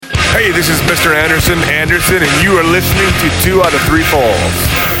Hey, this is Mr. Anderson, and you are listening to 2 Out of 3 Falls.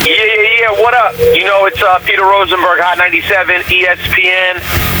 Yeah, what up? You know, it's Peter Rosenberg, Hot 97, ESPN,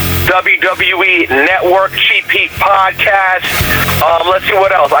 WWE Network, Cheap Heat Podcast. Let's see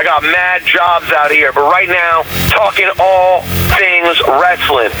what else. I got mad jobs out here, but right now, talking all things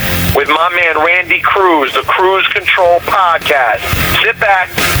wrestling with my man Randy Cruz, the Cruise Control Podcast. Sit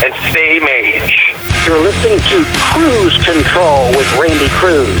back and stay mage. You're listening to Cruise Control with Randy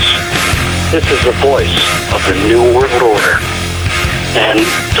Cruz. This is the voice of the New World Order,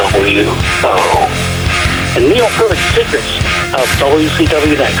 NWO, and Neo-Perfect Secrets of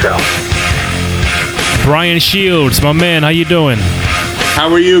WCW Nitro. Brian Shields, my man, how you doing? How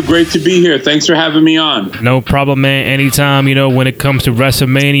are you? Great to be here. Thanks for having me on. No problem, man. Anytime, when it comes to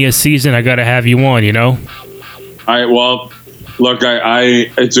WrestleMania season, I got to have you on, All right, well, look,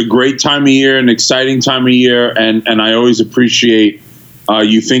 it's a great time of year, an exciting time of year, and I always appreciate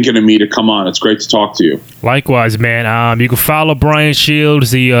you thinking of me to come on. It's great to talk to you. Likewise, man. You can follow Brian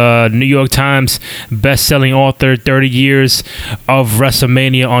Shields, the New York Times best-selling author, 30 years of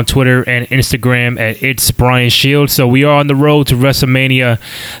WrestleMania on Twitter and Instagram at It's Brian Shields. So we are on the road to WrestleMania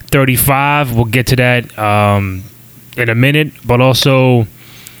 35. We'll get to that in a minute, but also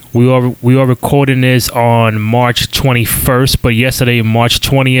we are recording this on March 21st, but yesterday, March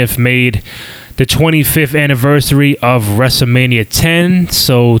 20th, made the 25th anniversary of WrestleMania 10.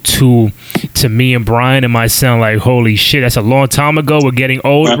 So to me and Brian, it might sound like, holy shit, that's a long time ago. We're getting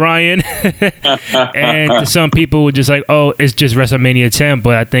old, Brian. And to some people, we're just like, oh, it's just WrestleMania 10.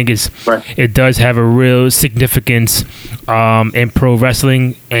 But I think it does have a real significance in pro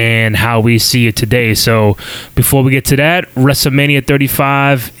wrestling and how we see it today. So before we get to that, WrestleMania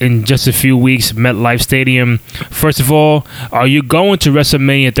 35 in just a few weeks, MetLife Stadium. First of all, are you going to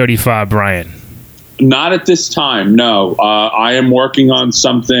WrestleMania 35, Brian? Not at this time, no. I am working on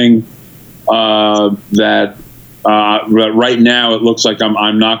something that right now it looks like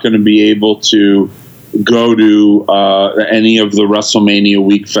I'm not going to be able to go to any of the WrestleMania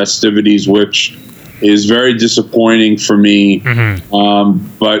week festivities, which is very disappointing for me. Mm-hmm.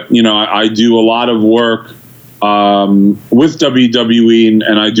 But, I do a lot of work with WWE,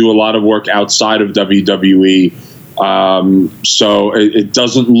 and I do a lot of work outside of WWE. So it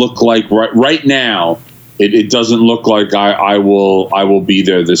doesn't look like right now. It doesn't look like I will be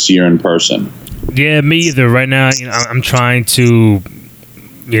there this year in person. Yeah, me either. Right now, I'm trying to,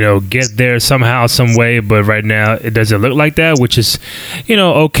 get there somehow, some way. But right now, it doesn't look like that, which is,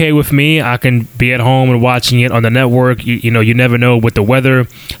 okay with me. I can be at home and watching it on the network. You never know with the weather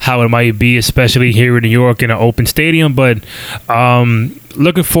how it might be, especially here in New York in an open stadium. But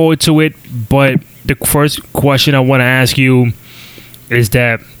looking forward to it. But the first question I want to ask you is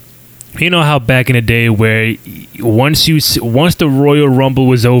that, how back in the day where once the Royal Rumble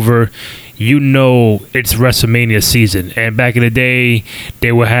was over, it's WrestleMania season. And back in the day,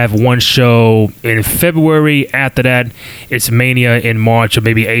 they would have one show in February. After that, it's Mania in March or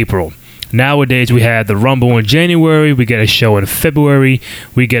maybe April. Nowadays, we have the Rumble in January. We get a show in February.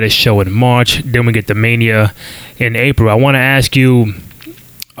 We get a show in March. Then we get the Mania in April. I want to ask you,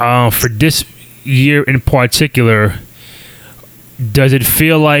 for this year in particular, does it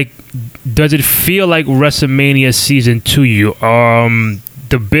feel like WrestleMania season to you?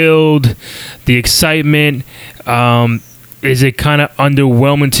 The build, the excitement, is it kind of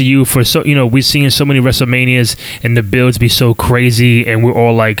underwhelming to you? We're seeing so many WrestleManias and the builds be so crazy, and we're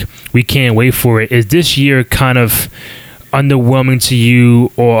all like, we can't wait for it. Is this year kind of underwhelming to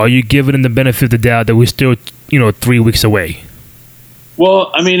you, or are you giving them the benefit of the doubt that we're still 3 weeks away?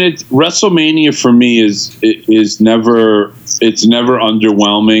 Well, I mean, WrestleMania for me is never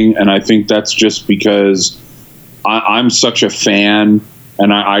underwhelming, and I think that's just because I'm such a fan,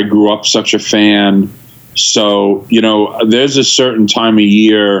 and I grew up such a fan. So there's a certain time of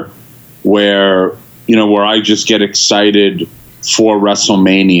year where I just get excited for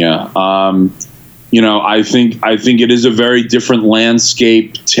WrestleMania. I think it is a very different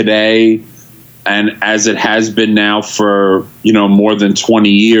landscape today. And as it has been now for, more than 20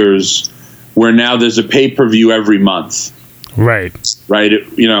 years, where now there's a pay-per-view every month. Right. Right.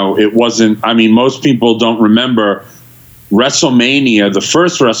 It wasn't, most people don't remember WrestleMania. The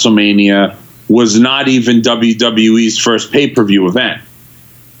first WrestleMania was not even WWE's first pay-per-view event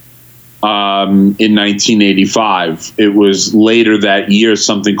in 1985. It was later that year,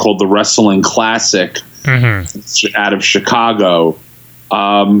 something called the Wrestling Classic out of Chicago.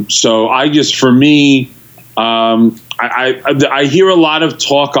 So for me, I hear a lot of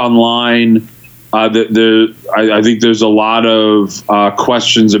talk online. I think there's a lot of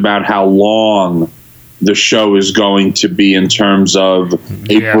questions about how long the show is going to be in terms of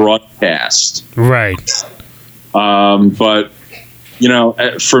a broadcast. Right. But, you know,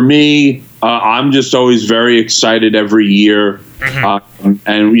 for me, I'm just always very excited every year.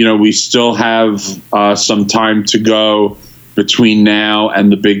 And, you know, we still have some time to go between now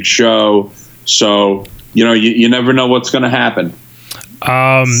and the big show. So, you know, you never know what's going to happen.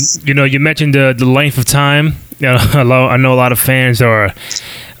 You know, you mentioned the length of time. You know, I know a lot of fans are,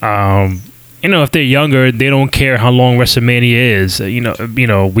 you know, if they're younger, they don't care how long WrestleMania is. You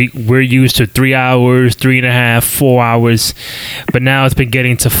know, we're used to 3 hours, 3.5, 4 hours, but now it's been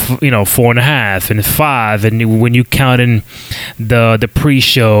getting to 4.5 and 5. And when you count in the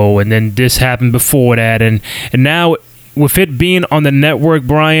pre-show, and then this happened before that, and now with it being on the network,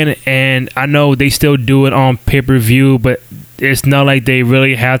 Brian, and I know they still do it on pay-per-view, but it's not like they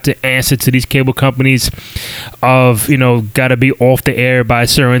really have to answer to these cable companies of, you know, got to be off the air by a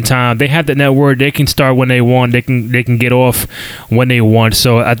certain time. They have the network. They can start when they want. They can get off when they want.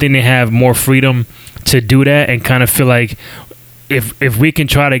 So I think they have more freedom to do that, and kind of feel like if we can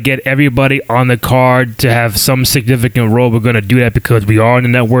try to get everybody on the card to have some significant role, we're going to do that because we are on the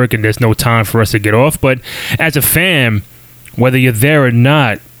network and there's no time for us to get off. But as a fan, whether you're there or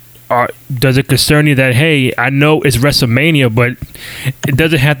not, does it concern you that, hey, I know it's WrestleMania, but it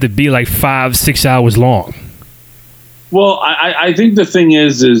doesn't have to be like 5-6 hours long? Well, I think the thing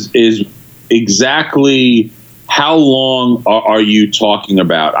is exactly how long are you talking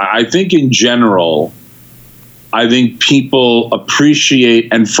about? I think in general, I think people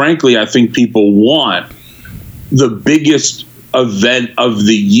appreciate, and frankly, I think people want the biggest event of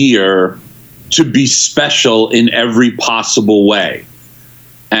the year to be special in every possible way.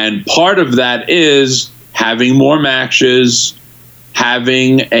 And part of that is having more matches,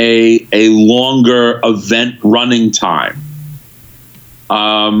 having a longer event running time.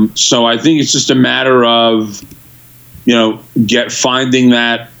 So I think it's just a matter of, you know, finding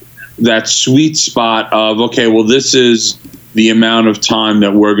that sweet spot of, okay, well, this is the amount of time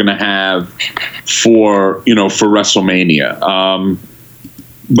that we're going to have for WrestleMania.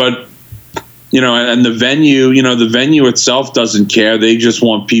 But, you know, and the venue itself doesn't care. They just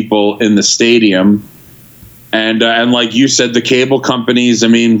want people in the stadium. And like you said, the cable companies, I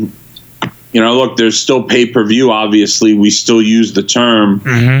mean, you know, look, there's still pay-per-view, obviously. We still use the term.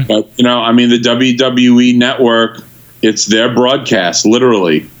 Mm-hmm. But, you know, I mean, the WWE Network, it's their broadcast,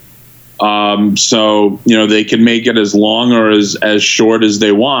 literally. So, you know, they can make it as long or as short as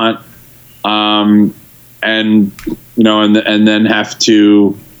they want. And, you know, and then have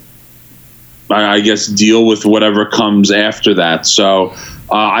to, I guess, deal with whatever comes after that. So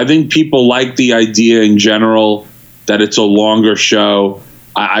I think people like the idea in general that it's a longer show.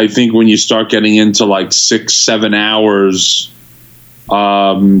 I think when you start getting into like 6-7 hours,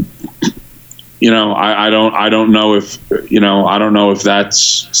 you know, I don't know if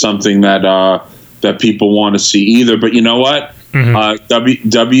that's something that people want to see either. But you know what? Mm-hmm.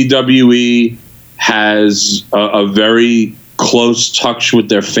 WWE has a very close touch with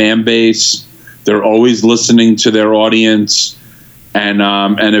their fan base. They're always listening to their audience, and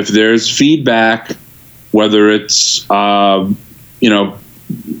if there's feedback, whether it's you know,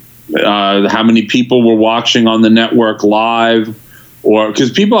 how many people were watching on the network live, or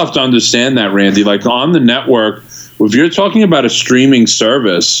because people have to understand that, Randy, like on the network, if you're talking about a streaming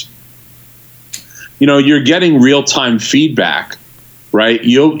service, you know, you're getting real-time feedback, right?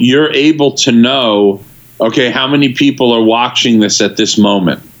 You're able to know, okay, how many people are watching this at this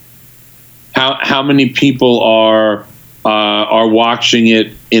moment? How many people are watching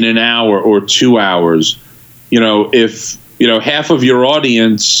it in an hour or 2 hours? You know, if, you know, half of your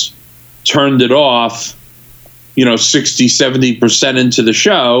audience turned it off, you know, 60-70% into the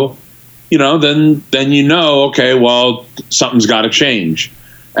show, you know, then you know, okay, well, something's got to change.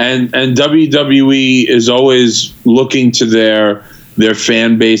 And WWE is always looking to their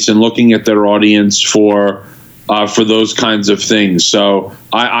fan base and looking at their audience for those kinds of things. So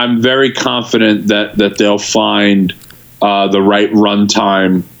I'm very confident that they'll find the right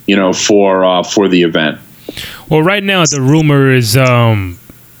runtime, you know, for the event. Well, right now the rumor is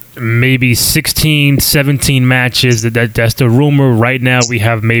maybe 16, 17 matches. That's the rumor. Right now we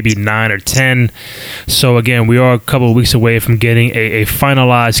have maybe 9 or 10. So again, we are a couple of weeks away from getting a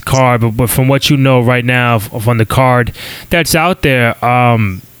finalized card. But from what you know right now on the card that's out there,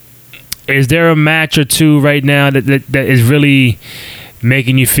 is there a match or two right now that is really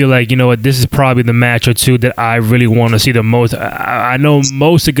making you feel like, you know what, this is probably the match or two that I really want to see the most? I know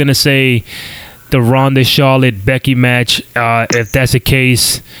most are going to say the Ronda Charlotte Becky match. If that's the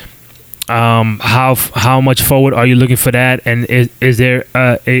case, How much forward are you looking for that? And is there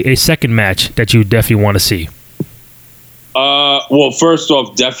a second match that you definitely want to see? Well, first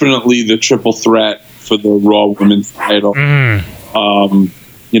off, definitely the triple threat for the Raw Women's title.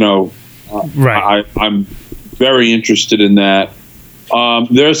 Right. I'm very interested in that.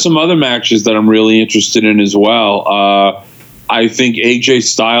 There are some other matches that I'm really interested in as well. I think AJ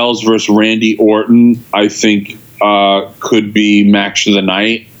Styles versus Randy Orton, I think, could be match of the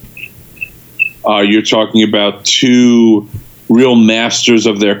night. You're talking about two real masters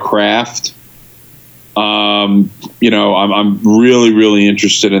of their craft. I'm really, really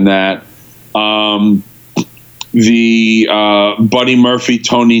interested in that. The Buddy Murphy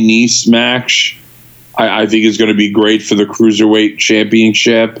Tony Nese match, I think is going to be great for the Cruiserweight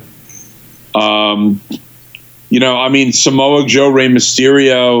Championship. Samoa Joe, Rey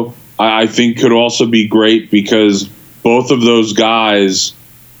Mysterio, I think could also be great because both of those guys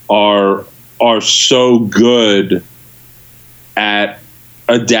are so good at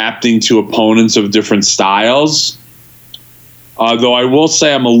adapting to opponents of different styles. Though I will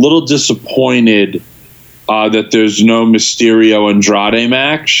say I'm a little disappointed that there's no Mysterio Andrade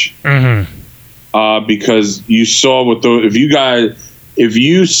match. Because you saw what if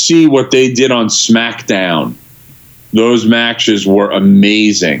you see what they did on SmackDown, those matches were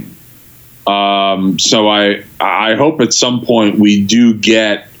amazing. So I hope at some point we do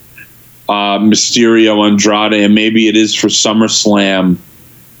get Mysterio Andrade, and maybe it is for SummerSlam.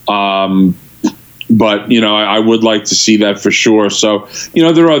 But I would like to see that for sure. So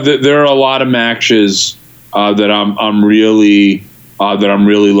there are a lot of matches that I'm really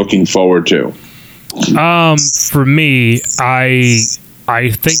looking forward to. For me, I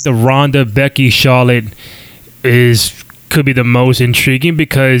think the Ronda Becky Charlotte could be the most intriguing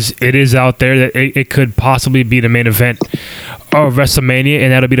because it is out there that it could possibly be the main event of WrestleMania,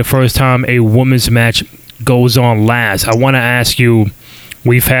 and that'll be the first time a women's match goes on last. I want to ask you,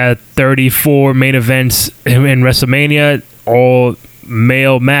 we've had 34 main events in WrestleMania, all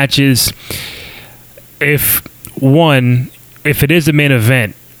male matches. If it is the main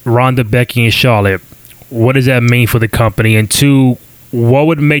event, Ronda, Becky, and Charlotte, what does that mean for the company? And two, what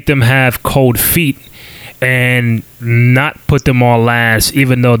would make them have cold feet and not put them on last,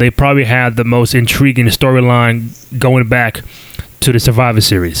 even though they probably have the most intriguing storyline going back to the Survivor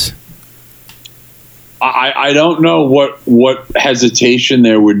Series? I don't know what hesitation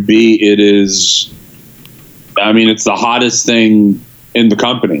there would be. It's the hottest thing in the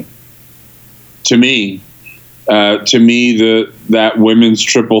company. To me, that women's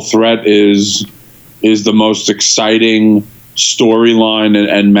triple threat is the most exciting storyline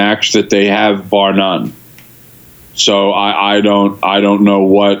and match that they have, bar none. So I don't know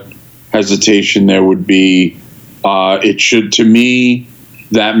what hesitation there would be. To me,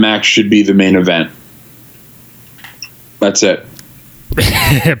 that match should be the main event. That's it.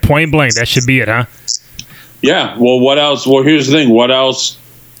 Point blank, that should be it, huh? Yeah. Well, what else? Well, here's the thing. What else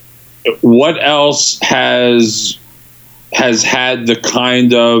has had the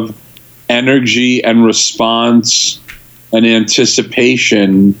kind of energy and response and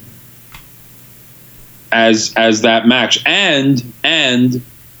anticipation as that match? And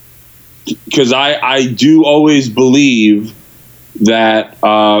because I do always believe that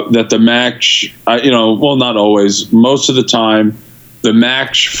the match, not always, most of the time, the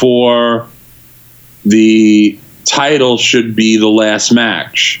match for the title should be the last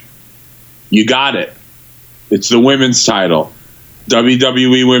match. You got it. It's the women's title,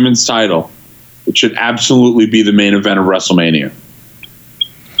 WWE women's title. It should absolutely be the main event of WrestleMania.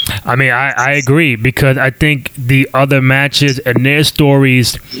 I mean, I agree, because I think the other matches and their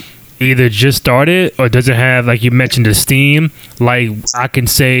stories either just started or doesn't have, like you mentioned, the steam. Like, I can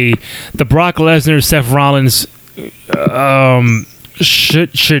say the Brock Lesnar, Seth Rollins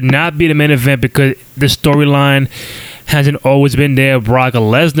should not be the main event because the storyline hasn't always been there. Brock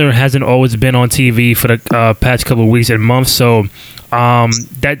Lesnar hasn't always been on TV for the past couple of weeks and months. So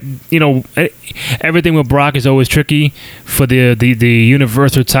everything with Brock is always tricky for the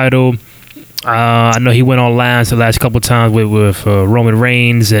Universal title. I know he went on the last couple of times with Roman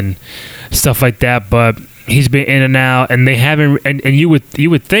Reigns and stuff like that, but he's been in and out, and they haven't. And you would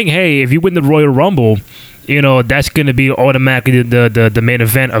think, hey, if you win the Royal Rumble, that's going to be automatically the main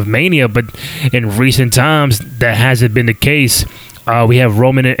event of Mania. But in recent times, that hasn't been the case. We have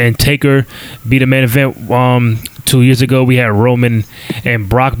Roman and Taker be the main event 2 years ago. We had Roman and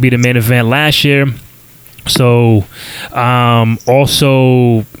Brock be the main event last year. So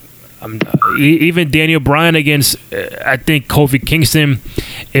also, Even Daniel Bryan against, I think Kofi Kingston.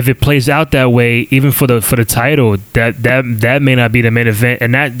 If it plays out that way, even for the title, that may not be the main event.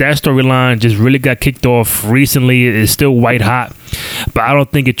 And that storyline just really got kicked off recently. It's still white hot, but I don't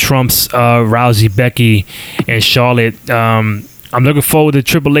think it trumps Rousey, Becky, and Charlotte. I'm looking forward to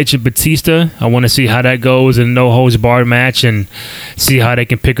Triple H and Batista. I want to see how that goes in a no holds barred match and see how they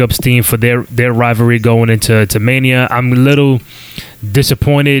can pick up steam for their rivalry going into Mania. I'm a little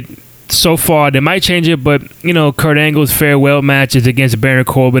disappointed so far. They might change it, but Kurt Angle's farewell match is against Baron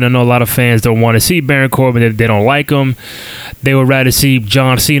Corbin. I know a lot of fans don't want to see Baron Corbin. They don't like him. They would rather see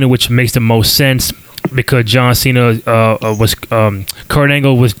John Cena, which makes the most sense because John Cena was Kurt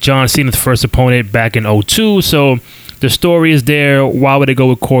Angle was John Cena's first opponent back in 2002. So the story is there. Why would they go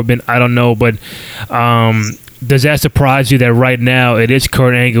with Corbin? I don't know, but does that surprise you that right now it is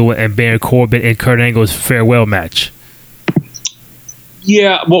Kurt Angle and Baron Corbin in Kurt Angle's farewell match?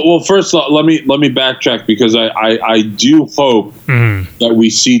 Yeah, well, first let me backtrack because I do hope that we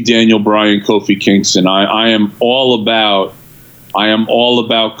see Daniel Bryan, Kofi Kingston. I am all about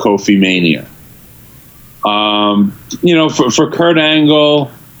Kofi Mania. For Kurt Angle,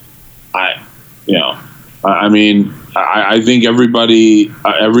 I think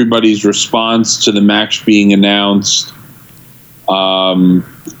everybody's response to the match being announced. I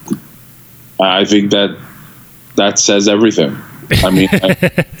think that says everything. I mean,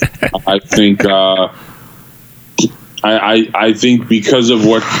 I think I think because of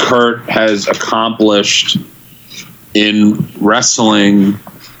what Kurt has accomplished in wrestling,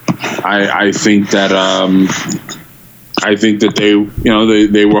 I think that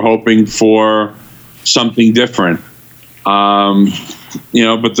they were hoping for something different.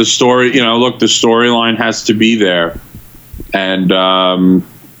 But the story, the storyline has to be there, and I'm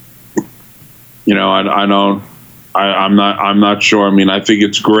not sure. I mean, I think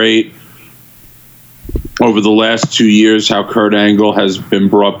it's great over the last 2 years how Kurt Angle has been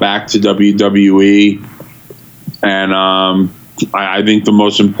brought back to WWE, and I think the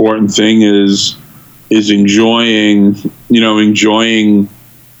most important thing is enjoying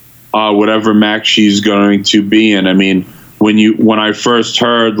whatever match she's going to be in. I mean, when I first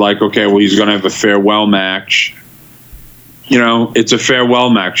heard he's going to have a farewell match. It's a farewell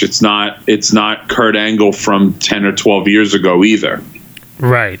match. It's not Kurt Angle from 10 or 12 years ago either.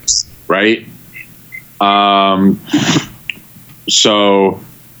 Right.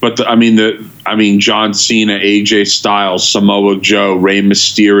 John Cena, AJ Styles, Samoa Joe, Rey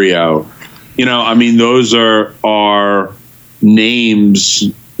Mysterio. Those are names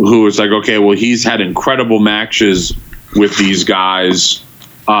who it's he's had incredible matches with these guys.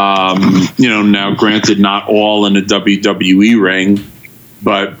 Now granted, not all in a WWE ring,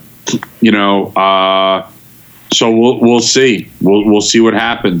 but so we'll see. We'll see what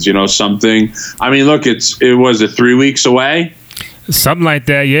happens. Something. I mean, look, it was 3 weeks away. Something like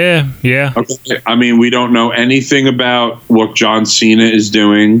that. Yeah. Okay. I mean, we don't know anything about what John Cena is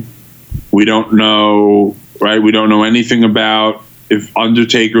doing. We don't know, right? We don't know anything about if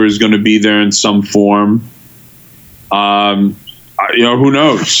Undertaker is going to be there in some form. Who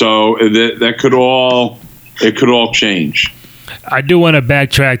knows? So that could all change. I do want to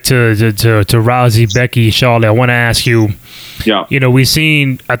backtrack to Rousey, Becky, Charlotte. I want to ask you. Yeah. We've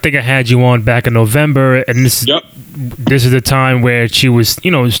seen. I think I had you on back in November, and this is the time where she was,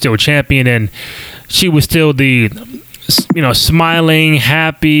 still champion, and she was still the, smiling,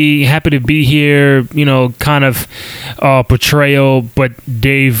 happy to be here, kind of portrayal. But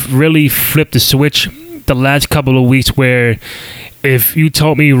they've really flipped the switch the last couple of weeks where if you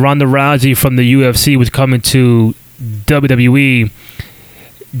told me Ronda Rousey from the UFC was coming to WWE,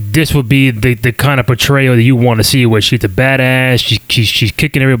 this would be the kind of portrayal that you want to see, where she's a badass, she's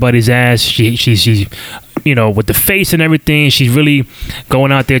kicking everybody's ass, she's with the face and everything, she's really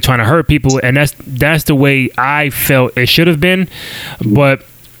going out there trying to hurt people, and that's the way I felt it should have been. But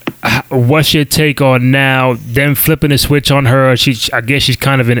what's your take on now them flipping the switch on her? I guess she's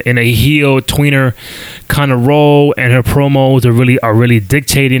kind of in a heel tweener kind of role, and her promos are really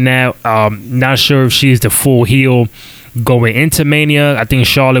dictating that. Not sure if she's the full heel going into Mania. I think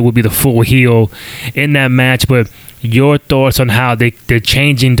Charlotte would be the full heel in that match. But your thoughts on how they're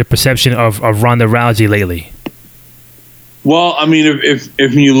changing the perception of Ronda Rousey lately? Well, I mean,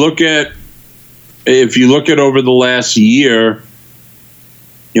 if you look at over the last year.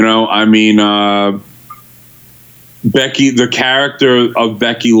 Becky, the character of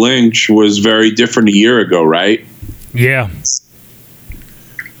Becky Lynch was very different a year ago, right? Yeah.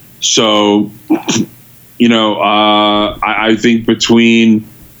 So, I think between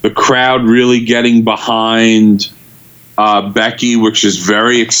the crowd really getting behind Becky, which is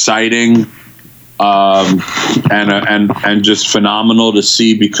very exciting, and just phenomenal to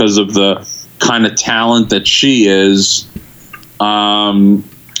see because of the kind of talent that she is.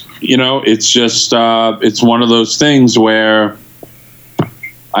 It's just it's one of those things where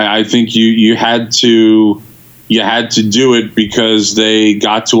I think you had to do it because they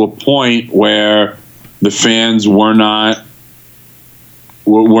got to a point where the fans were not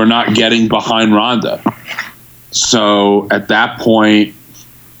getting behind Ronda. So at that point,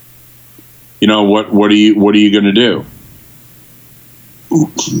 what are you going to do?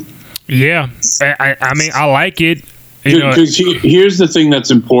 Yeah, I mean, I like it. Because here's the thing that's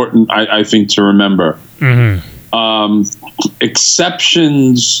important, I think, to remember. Mm-hmm.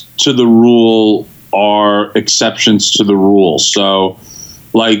 Exceptions to the rule are exceptions to the rule. So,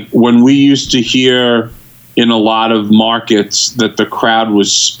 like, when we used to hear in a lot of markets that the crowd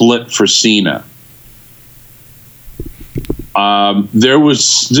was split for Cena, there was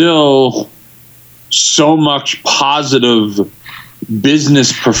still so much positive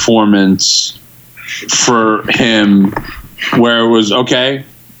business performance for him, where it was okay.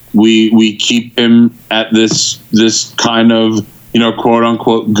 We keep him at this kind of quote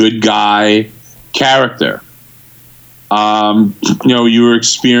unquote good guy character. You were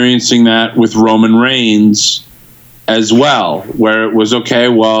experiencing that with Roman Reigns as well, where it was okay.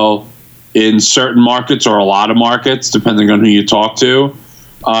 Well, in certain markets or a lot of markets, depending on who you talk to,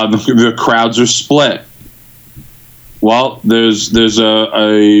 the crowds are split. Well, there's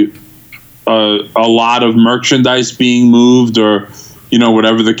a lot of merchandise being moved, or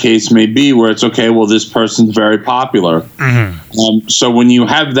whatever the case may be, where it's okay, well, this person's very popular. Mm-hmm. So when you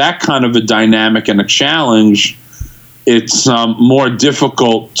have that kind of a dynamic and a challenge, it's more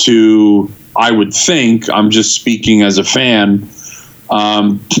difficult to, I would think, I'm just speaking as a fan,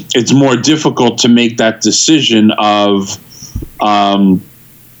 it's more difficult to make that decision of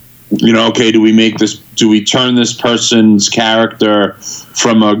okay, do we turn this person's character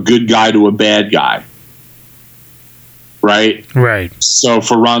from a good guy to a bad guy? Right. So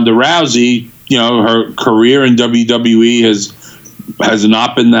for Ronda Rousey, her career in WWE has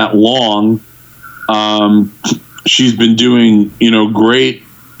not been that long. She's been doing, great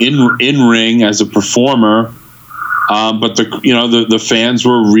in ring as a performer. But the fans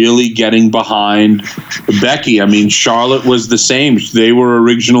were really getting behind Becky. I mean, Charlotte was the same. They were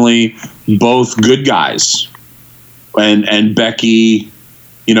originally both good guys, and Becky,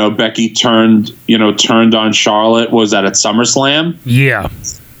 Becky turned on Charlotte. Was that at SummerSlam? Yeah,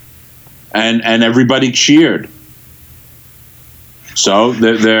 and everybody cheered. So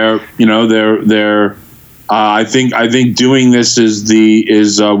they're I think doing this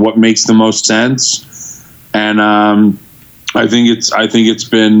is what makes the most sense. And I think it's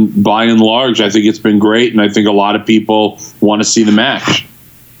been, by and large, I think it's been great, and I think a lot of people want to see the match.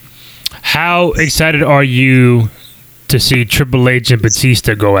 How excited are you to see Triple H and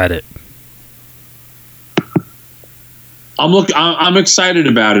Batista go at it? I'm excited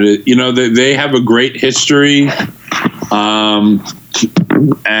about it. They have a great history, and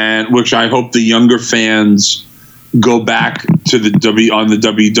which I hope the younger fans go back to on the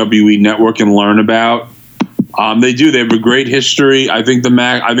WWE Network and learn about. They do. They have a great history. I think the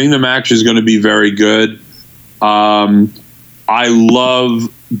match is going to be very good. I love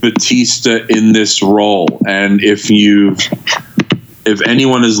Batista in this role, and if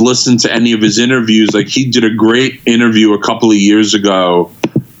anyone has listened to any of his interviews, like, he did a great interview a couple of years ago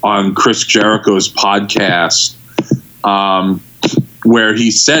on Chris Jericho's podcast, where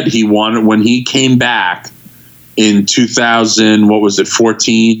he said he wanted, when he came back in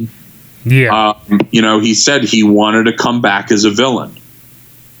 2014. Yeah. He said he wanted to come back as a villain.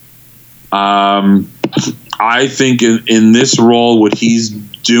 I think in this role, what he's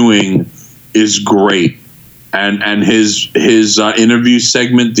doing is great. And his interview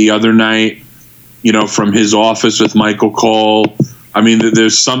segment the other night, from his office with Michael Cole, I mean,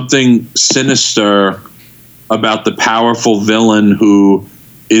 there's something sinister about the powerful villain who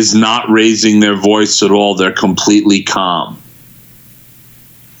is not raising their voice at all. They're completely calm.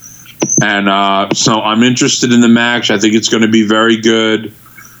 And so I'm interested in the match. I think it's going to be very good.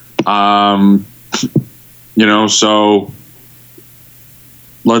 So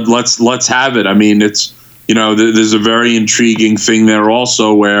let's have it. I mean, it's, there's a very intriguing thing there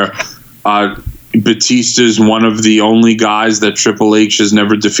also, where Batista is one of the only guys that Triple H has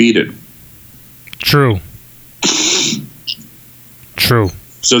never defeated. True.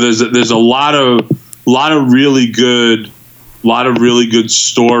 So there's a lot of really good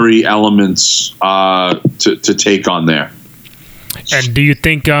story elements to take on there. And do you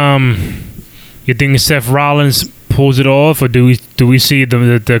think Seth Rollins pulls it off, or do we see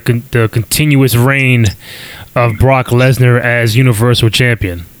the continuous reign of Brock Lesnar as Universal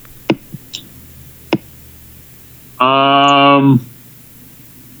Champion?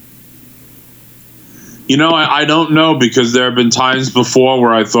 You know, I don't know, because there have been times before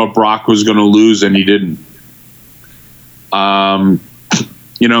where I thought Brock was going to lose and he didn't. You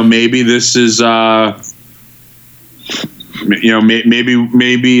know, maybe this is, you know, maybe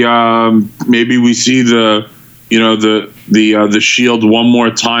we see the Shield one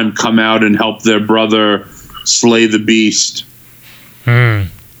more time come out and help their brother slay the beast. That'd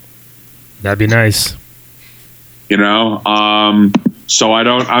be nice. You know, so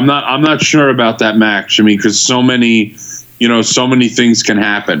I'm not sure about that match. I mean, because so many things can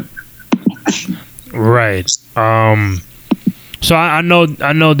happen. Right. So I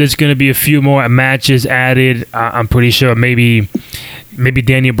know there's going to be a few more matches added. I'm pretty sure maybe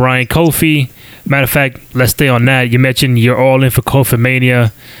Daniel Bryan, Kofi. Matter of fact, let's stay on that. You mentioned you're all in for Kofi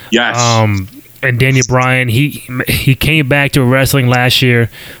Mania. Yes. And Daniel Bryan, he came back to wrestling last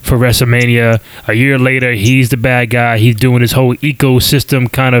year for WrestleMania. A year later, he's the bad guy. He's doing his whole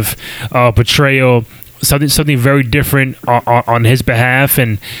ecosystem kind of portrayal, something very different on his behalf.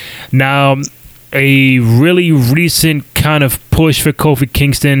 And now a really recent kind of push for Kofi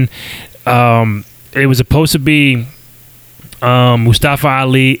Kingston. It was supposed to be Mustafa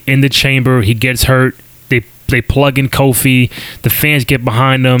Ali in the chamber. He gets hurt. They plug in Kofi. The fans get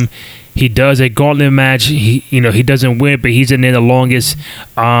behind him. He does a gauntlet match. He doesn't win, but he's in there the longest.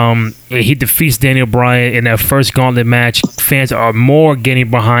 He defeats Daniel Bryan in that first gauntlet match. Fans are more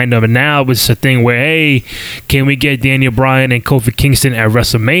getting behind him, and now it's a thing where, hey, can we get Daniel Bryan and Kofi Kingston at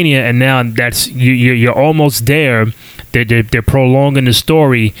WrestleMania? And now that's you're almost there. They're prolonging the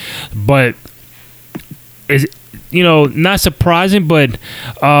story, but is not surprising, but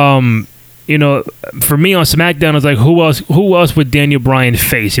for me on SmackDown, I was like, who else would Daniel Bryan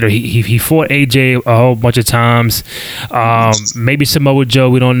face? He fought AJ a whole bunch of times. Maybe Samoa Joe,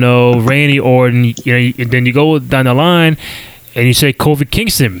 we don't know. Randy Orton, and then you go down the line and you say Kofi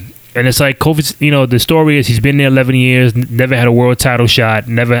Kingston. And it's like Kofi's, the story is he's been there 11 years, never had a world title shot,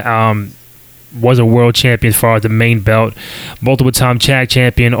 never was a world champion as far as the main belt, multiple time tag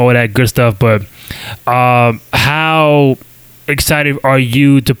champion, all that good stuff. But how excited are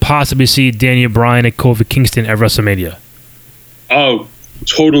you to possibly see Daniel Bryan and Kofi Kingston at WrestleMania? Oh,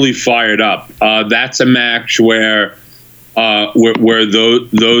 totally fired up. That's a match where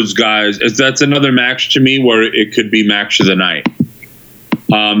those guys. That's another match to me where it could be match of the night.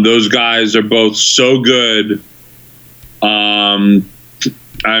 Those guys are both so good. I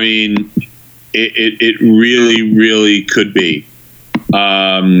mean, it really, really could be.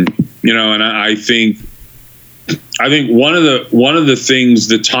 And I think one of the things,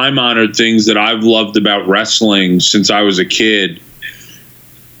 the time-honored things that I've loved about wrestling since I was a kid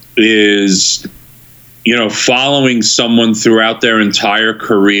is, following someone throughout their entire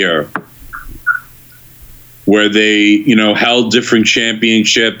career where they, held different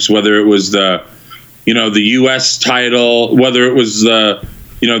championships, whether it was the U.S. title, whether it was the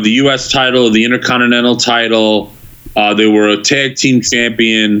U.S. title or the Intercontinental title. They were a tag team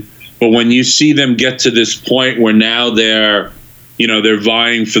champion. But when you see them get to this point where now they're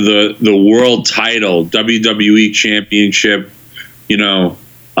vying for the world title, WWE championship, I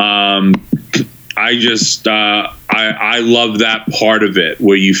love that part of it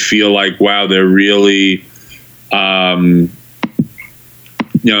where you feel like, wow, they're really,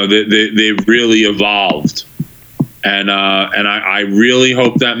 they've really evolved. And I really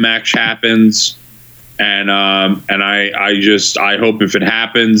hope that match happens. And I hope if it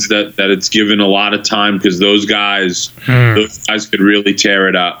happens that it's given a lot of time, because those guys could really tear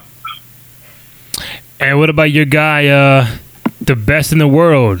it up. And what about your guy, the best in the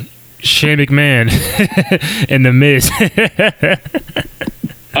world, Shane McMahon, and The Miz?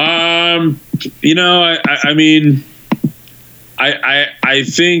 I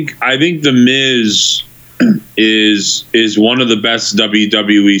think The Miz is one of the best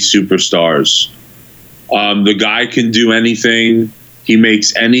WWE superstars. The guy can do anything. He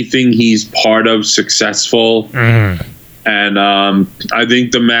makes anything he's part of successful. Mm-hmm. And I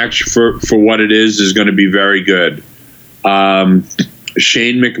think the match for what it is going to be very good.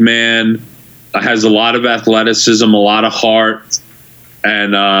 Shane McMahon has a lot of athleticism, a lot of heart,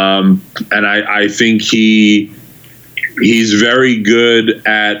 and I think he's very good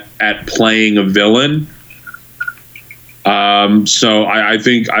at playing a villain. So I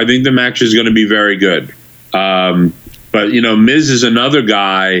think the match is going to be very good. But Miz is another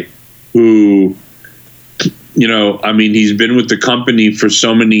guy who, I mean, he's been with the company for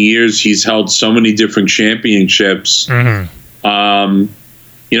so many years. He's held so many different championships. I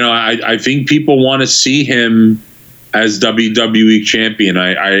think people want to see him as WWE champion.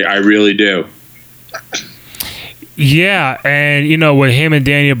 I really do. Yeah, and with him and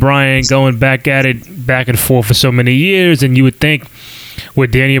Daniel Bryan going back at it, back and forth for so many years, and you would think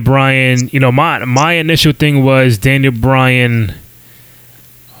with Daniel Bryan, my initial thing was Daniel Bryan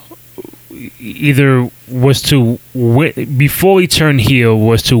either was to win before he turned heel,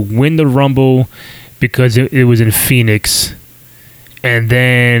 was to win the Rumble because it was in Phoenix, and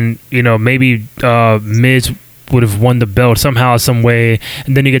then maybe Miz would have won the belt somehow, some way,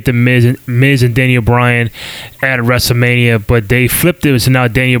 and then you get the Miz and Daniel Bryan at WrestleMania, but they flipped it, so now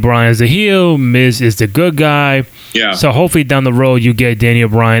Daniel Bryan is the heel, Miz is the good guy. Yeah. So hopefully down the road you get Daniel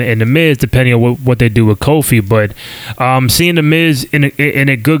Bryan and the Miz, depending on what they do with Kofi. But seeing the Miz in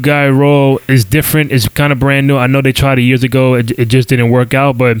a good guy role is different. It's kind of brand new. I know they tried it years ago. It just didn't work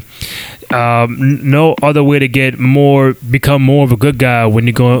out. But no other way to become more of a good guy when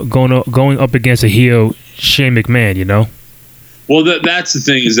you're going up against a heel, Shane McMahon. Well, that's the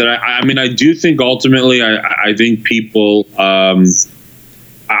thing is that I mean I do think ultimately I think people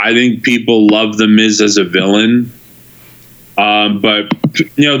love the Miz as a villain, but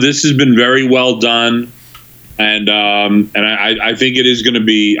this has been very well done, and I think it is going to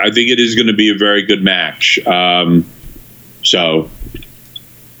be a very good match. So.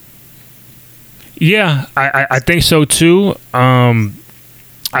 Yeah, I think so too.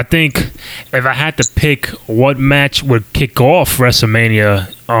 I think if I had to pick what match would kick off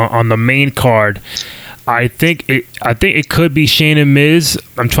WrestleMania on the main card, I think it could be Shane and Miz.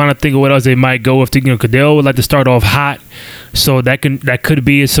 I'm trying to think of what else they might go with. Because they would like to start off hot, so that could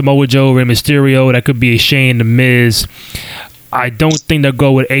be a Samoa Joe, Rey Mysterio. That could be a Shane and Miz. I don't think they'll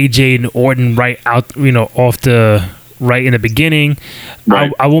go with AJ and Orton right out, right in the beginning.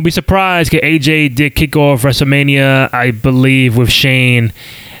 Right. I won't be surprised because AJ did kick off WrestleMania, I believe, with Shane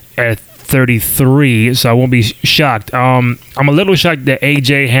at 33, so I won't be shocked. I'm a little shocked that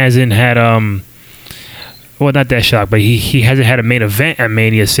AJ hasn't had well, not that shocked, but he hasn't had a main event at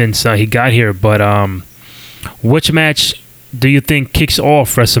Mania since he got here. But which match do you think kicks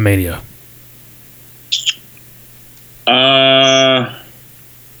off WrestleMania?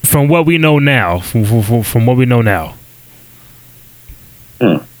 From what we know now, from what we know now.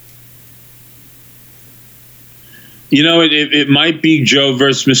 It might be Joe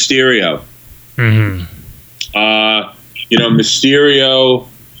versus Mysterio. Mm-hmm. Mysterio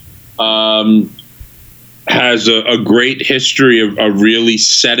has a great history of really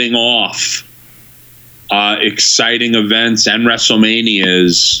setting off exciting events and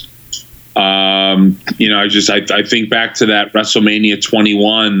WrestleManias. I think back to that WrestleMania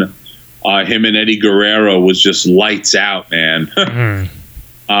 21. Him and Eddie Guerrero was just lights out, man. Mm-hmm.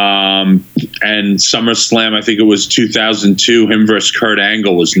 And SummerSlam, I think it was 2002, him versus Kurt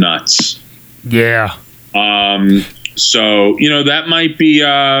Angle was nuts. Yeah. So that might be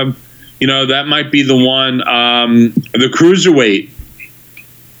the one. The Cruiserweight.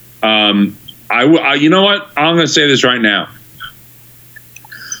 You know what? I'm going to say this right now.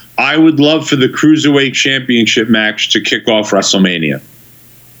 I would love for the Cruiserweight Championship match to kick off WrestleMania.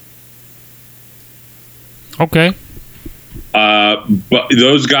 Okay. But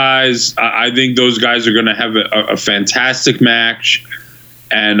those guys, I think those guys are going to have a fantastic match,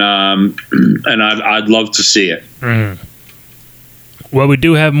 and I'd love to see it. Mm-hmm. Well, we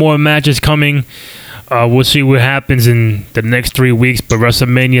do have more matches coming. We'll see what happens in the next 3 weeks, but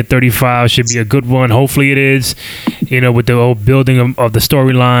WrestleMania 35 should be a good one. Hopefully it is, with the whole building of the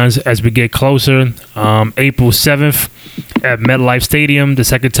storylines as we get closer. April 7th at MetLife Stadium. The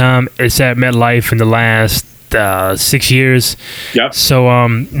second time it's at MetLife in the last 6 years. Yep. So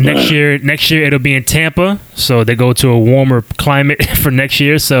next year it'll be in Tampa. So they go to a warmer climate for next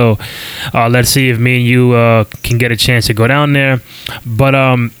year. So let's see if me and you can get a chance to go down there. But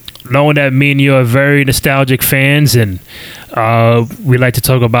knowing that me and you are very nostalgic fans, and we like to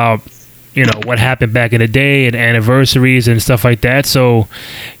talk about what happened back in the day and anniversaries and stuff like that. So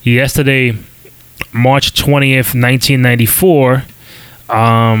yesterday, March 20th, 1994,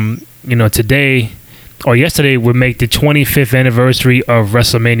 today or yesterday would make the 25th anniversary of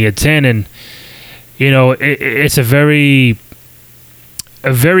WrestleMania 10, and it's a very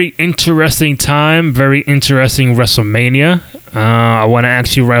interesting time, very interesting WrestleMania. I want to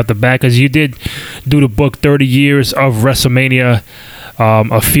ask you right off the bat, because you did do the book 30 Years of WrestleMania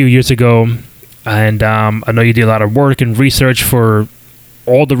a few years ago, and I know you did a lot of work and research for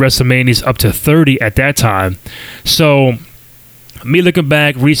all the WrestleManias up to 30 at that time. So me looking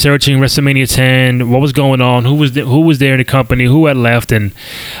back, researching WrestleMania 10, what was going on, who was there in the company, who had left, and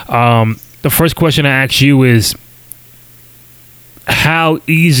the first question I ask you is, how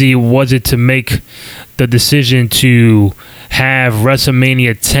easy was it to make the decision to have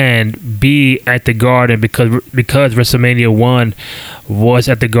WrestleMania 10 be at the Garden, because WrestleMania 1 was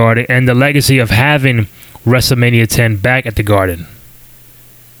at the Garden, and the legacy of having WrestleMania 10 back at the Garden?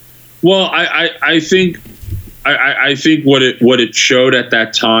 Well, I think what it showed at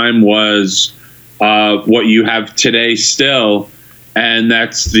that time was what you have today still, and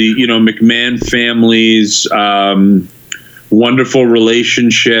that's the McMahon family's wonderful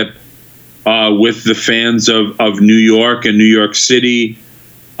relationship with the fans of New York and New York City,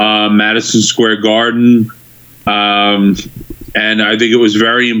 Madison Square Garden, and I think it was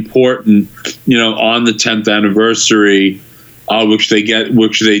very important, on the 10th anniversary, which they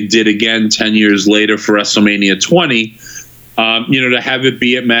did again 10 years later for WrestleMania 20, to have it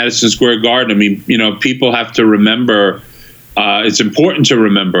be at Madison Square Garden. I mean, people have to remember, it's important to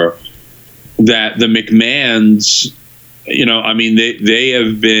remember that the McMahons, they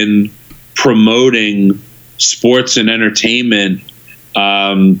have been promoting sports and entertainment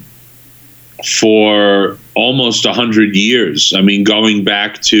for almost 100 years. I mean, going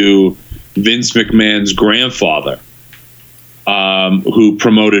back to Vince McMahon's grandfather, who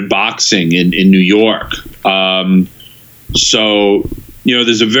promoted boxing in New York. So,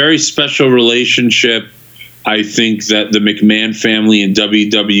 there's a very special relationship, I think, that the McMahon family and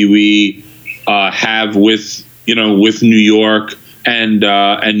WWE have with New York and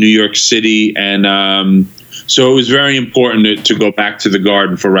New York City, and so it was very important to go back to the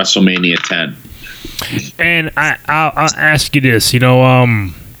Garden for WrestleMania 10. And I'll ask you this,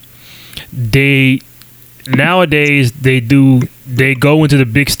 nowadays they go into the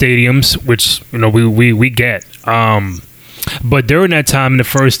big stadiums, which we get. But during that time, in the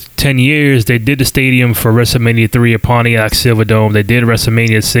first 10 years, they did the stadium for WrestleMania 3 at Pontiac Silverdome. They did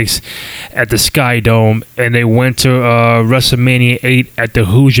WrestleMania 6 at the Sky Dome, and they went to WrestleMania 8 at the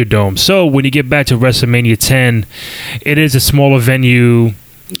Hoosier Dome. So when you get back to WrestleMania 10, it is a smaller venue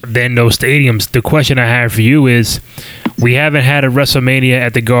than those stadiums. The question I have for you is, we haven't had a WrestleMania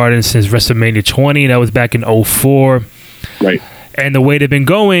at the Garden since WrestleMania 20. That was back in 2004. Right. And the way they've been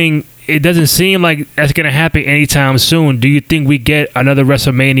going, it doesn't seem like that's going to happen anytime soon. Do you think we get another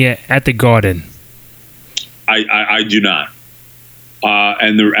WrestleMania at the Garden? I do not.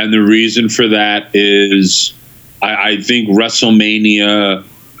 And the reason for that is I think WrestleMania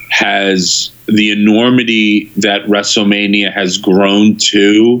has the enormity that WrestleMania has grown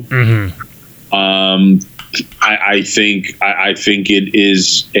to. Mm-hmm. I think it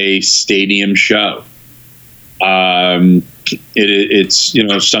is a stadium show. It's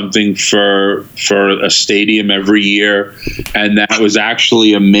something for a stadium every year, and that was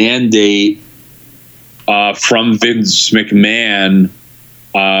actually a mandate from Vince McMahon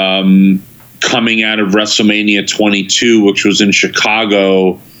coming out of WrestleMania 22, which was in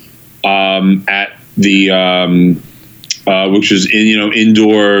Chicago at the which was in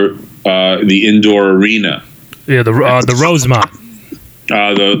indoor. The indoor arena. Yeah, the Rosemont.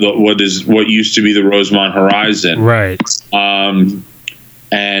 What used to be the Rosemont Horizon. Right. And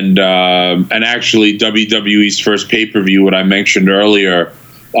actually WWE's first pay-per-view, what I mentioned earlier,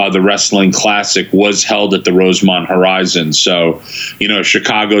 the Wrestling Classic, was held at the Rosemont Horizon. So,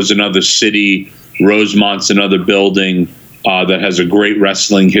 Chicago's another city, Rosemont's another building that has a great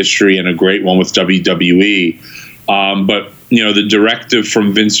wrestling history and a great one with WWE. But the directive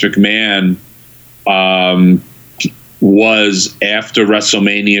from Vince McMahon was, after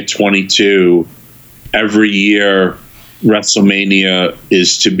WrestleMania 22, every year WrestleMania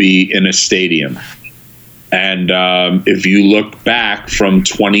is to be in a stadium. And if you look back from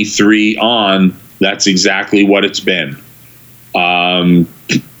 23 on, that's exactly what it's been.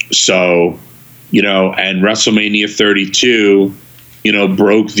 So, and WrestleMania 32,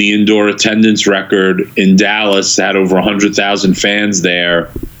 broke the indoor attendance record in Dallas. Had over 100,000 fans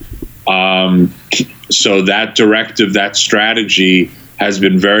there. So that directive, that strategy has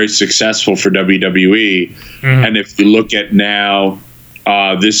been very successful for WWE. Mm-hmm. And if you look at now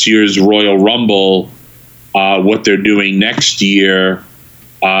this year's Royal Rumble, what they're doing next year,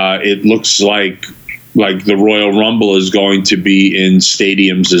 it looks like the Royal Rumble is going to be in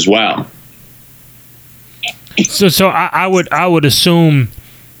stadiums as well. So I would assume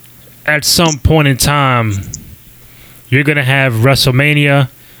at some point in time you're gonna have WrestleMania,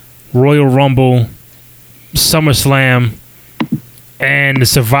 Royal Rumble, SummerSlam, and the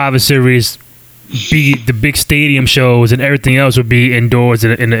Survivor Series be the big stadium shows, and everything else would be indoors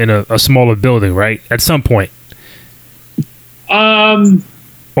in a smaller building, right? At some point.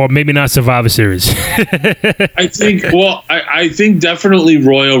 Or maybe not Survivor Series. I think definitely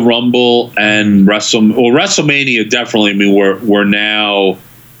Royal Rumble and WrestleMania definitely. I mean, we're now,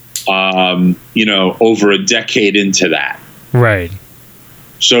 over a decade into that. Right.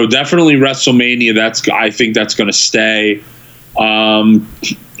 So definitely WrestleMania. I think that's going to stay. I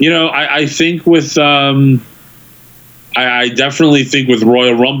think with, I definitely think with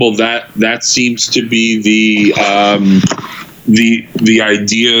Royal Rumble that seems to be the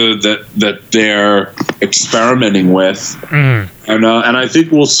idea that they're experimenting with, and I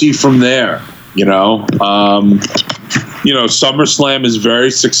think we'll see from there. SummerSlam is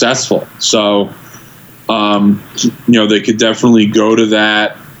very successful, so they could definitely go to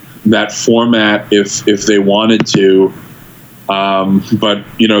that format if they wanted to. But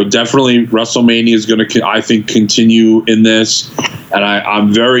definitely WrestleMania is going to, I think, continue in this, and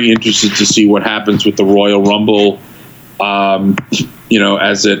I'm very interested to see what happens with the Royal Rumble.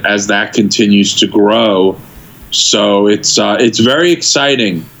 As that continues to grow, so it's very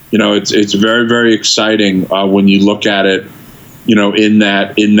exciting. It's very, very exciting when you look at it, in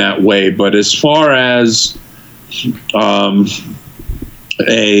that way. But as far as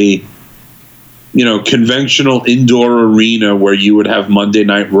a conventional indoor arena where you would have Monday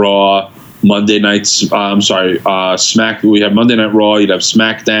Night Raw, Smack. We have Monday Night Raw. You'd have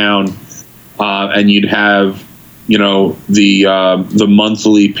SmackDown, and you'd have the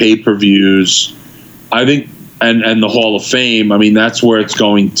monthly pay-per-views. I think, and the Hall of Fame. I mean, that's where it's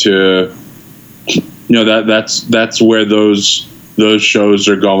going to. That's where those shows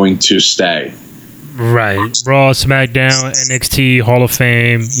are going to stay. Right, Raw, SmackDown, NXT, Hall of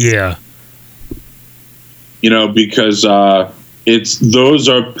Fame. Yeah. Because those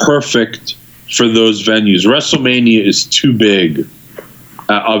are perfect for those venues. WrestleMania is too big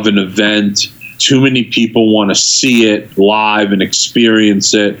of an event. Too many people want to see it live and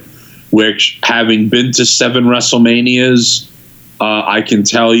experience it, which, having been to 7 WrestleManias, I can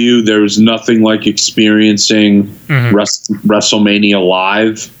tell you there is nothing like experiencing WrestleMania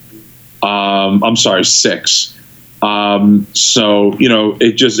live. I'm sorry, 6. So,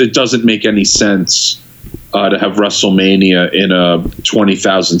 it doesn't make any sense to have WrestleMania in a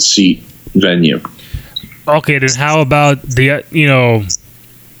 20,000 seat venue. Okay, then how about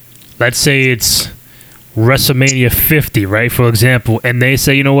let's say it's WrestleMania 50, right? For example, and they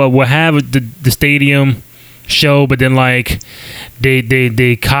say, we'll have the stadium show, but then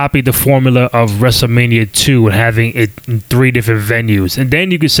they copied the formula of WrestleMania 2 and having it in 3 different venues. And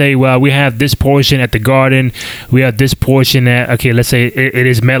then you could say, well, we have this portion at the Garden, we have this portion at, let's say it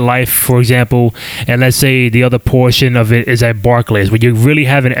is MetLife, for example, and let's say the other portion of it is at Barclays, where you're really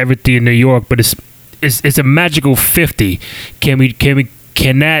having everything in New York, but it's a magical 50. Can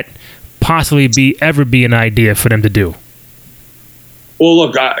that possibly ever be an idea for them to do? Well,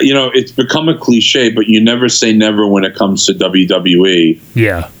 look, it's become a cliche, but you never say never when it comes to WWE.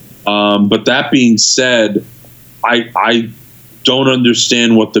 Yeah. But that being said, I don't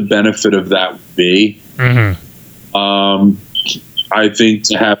understand what the benefit of that would be. I think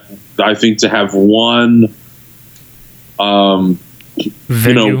to have one, one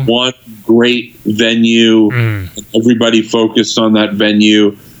great venue, everybody focused on that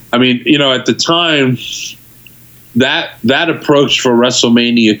venue. I mean, at the time, that approach for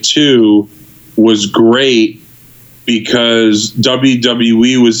WrestleMania 2 was great because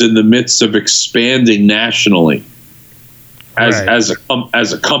WWE was in the midst of expanding nationally as a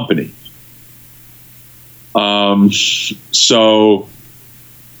company. So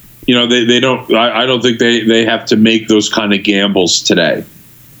they don't. I don't think they have to make those kind of gambles today.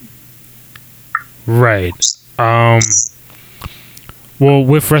 Right. Well,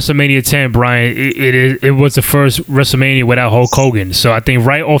 with WrestleMania 10, Brian, it was the first WrestleMania without Hulk Hogan. So I think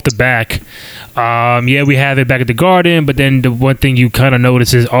right off the back, we have it back at the Garden, but then the one thing you kind of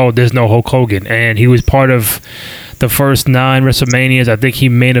notice is, there's no Hulk Hogan. And he was part of the first 9 WrestleManias. I think he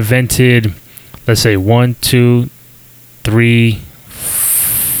main evented, let's say, 1, 2, 3,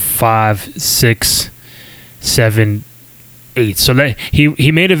 5, 6, 7, 8. So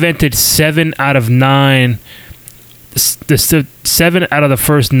he main evented 7 out of 9. The 7 out of the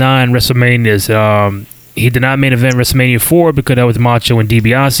first 9 WrestleManias. He did not main event WrestleMania 4 because that was Macho and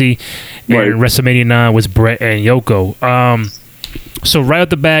DiBiase, and WrestleMania 9 was Bret and Yoko. So right off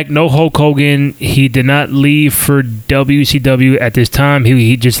the back, no Hulk Hogan. He did not leave for WCW at this time.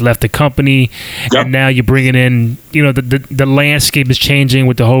 He just left the company, Yep. and now you're bringing in. The landscape is changing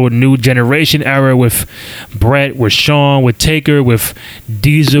with the whole new generation era with Brett, with Shawn, with Taker, with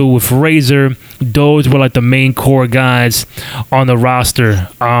Diesel, with Razor. Those were like the main core guys on the roster.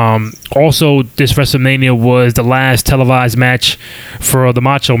 Also, this WrestleMania was the last televised match for the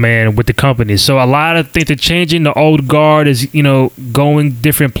Macho Man with the company. So a lot of things are changing. The old guard is, going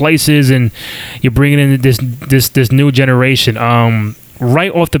different places, and you're bringing in this new generation.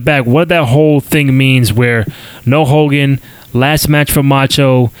 Right off the back, what that whole thing means, where no Hogan, last match for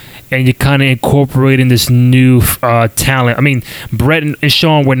Macho, and you're kind of incorporating this new talent. I mean, Brett and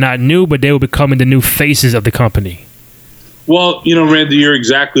Shawn were not new, but they were becoming the new faces of the company. Well, Randy, you're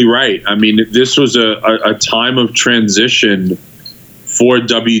exactly right. I mean, this was a time of transition for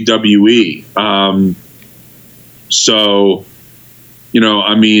WWE.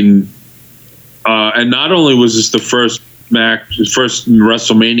 And not only was this the first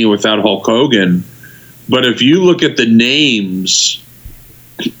WrestleMania without Hulk Hogan, but if you look at the names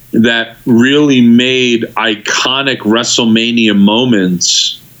that really made iconic WrestleMania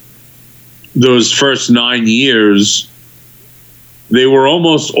moments, those first 9 years, they were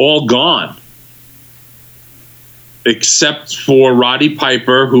almost all gone. Except for Roddy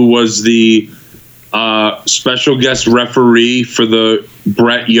Piper, who was the special guest referee for the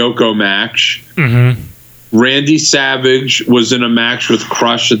Brett Yoko match. Mm-hmm. Randy Savage was in a match with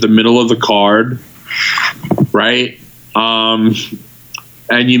Crush at the middle of the card, right? And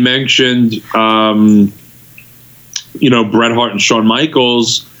you mentioned, Bret Hart and Shawn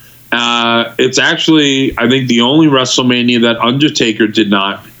Michaels. It's actually, I think, the only WrestleMania that Undertaker did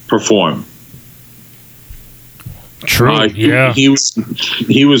not perform. True. Yeah. He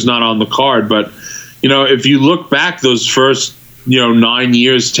was not on the card, but if you look back those first 9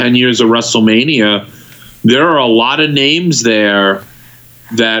 years, 10 years of WrestleMania, there are a lot of names there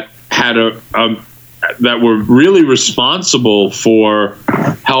that had that were really responsible for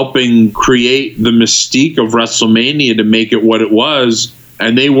helping create the mystique of WrestleMania to make it what it was,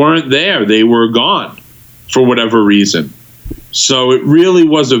 and they weren't there. They were gone for whatever reason. So it really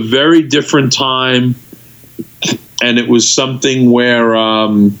was a very different time, and it was something where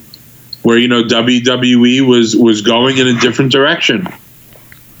WWE was going in a different direction.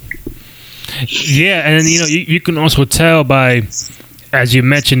 Yeah, and you can also tell by, as you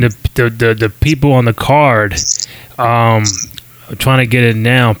mentioned, the people on the card. Trying to get it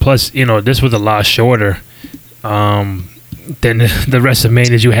now. Plus, this was a lot shorter than the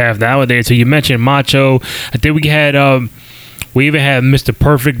WrestleManias you have nowadays. So you mentioned Macho. I think we even had Mr.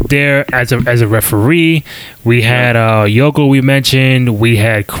 Perfect there as a referee. We had Yoko, we mentioned. We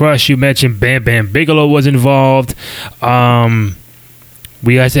had Crush, you mentioned. Bam Bam Bigelow was involved.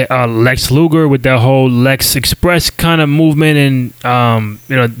 We had Lex Luger with that whole Lex Express kind of movement, and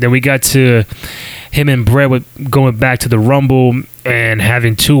then we got to him and Brett going back to the Rumble and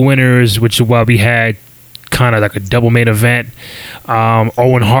having two winners, which is why we had kind of like a double main event.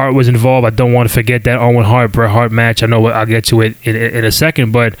 Owen Hart was involved. I don't want to forget that Owen Hart Bret Hart match. I know I'll get to it in a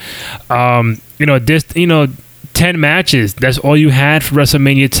second, but 10 matches. That's all you had for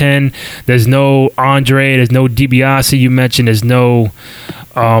WrestleMania 10. There's no Andre. There's no DiBiase. You mentioned there's no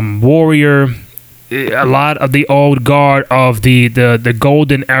Warrior. A lot of the old guard of the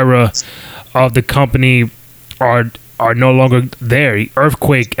golden era of the company are no longer there.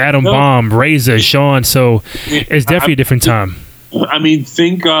 Earthquake, Adam Bomb, Razor, Shawn. So it's definitely a different time. I mean,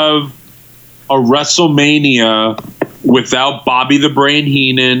 think of a WrestleMania without Bobby the Brain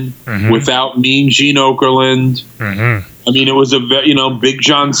Heenan, without Mean Gene Okerlund. I mean, it was Big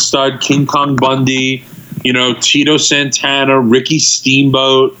John Studd, King Kong Bundy, Tito Santana, Ricky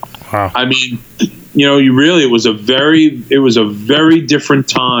Steamboat. Wow. I mean, it was a very different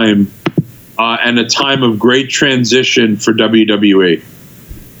time, and a time of great transition for WWE.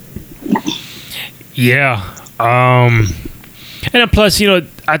 Yeah. And plus,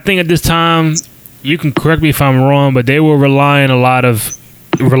 I think at this time, you can correct me if I'm wrong, but they were relying a lot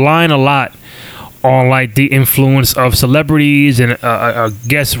on like the influence of celebrities and a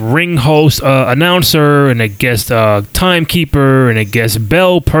guest ring host, announcer, and a guest timekeeper, and a guest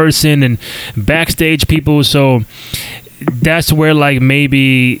bell person, and backstage people. So that's where like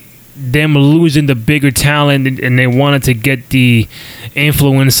maybe them losing the bigger talent, and they wanted to get the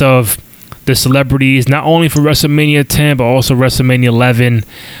influence of the celebrities, not only for WrestleMania 10, but also WrestleMania 11.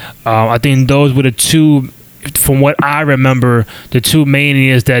 I think those were the two, from what I remember, the two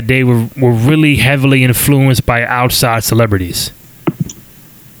manias that they were really heavily influenced by outside celebrities.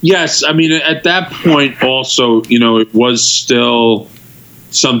 Yes, I mean at that point also, it was still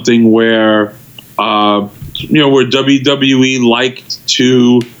something where where WWE liked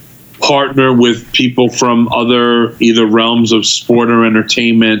to partner with people from other either realms of sport or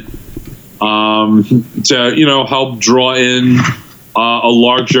entertainment to help draw in a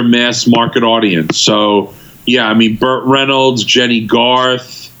larger mass market audience. So yeah, I mean Burt Reynolds, Jenny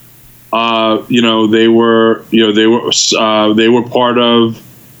Garth, they were part of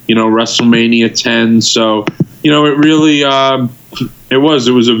WrestleMania 10. So it really it was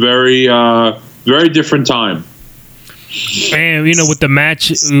a very very different time. And with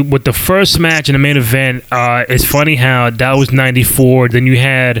the first match in the main event, it's funny how that was 94. Then you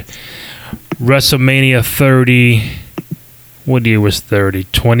had WrestleMania 30. What year was 30?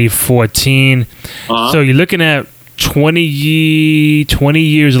 2014. So you're looking at 20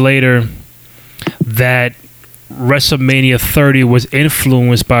 years later that WrestleMania 30 was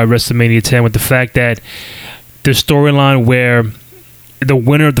influenced by WrestleMania 10, with the fact that the storyline where the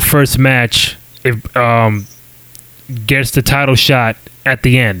winner of the first match gets the title shot at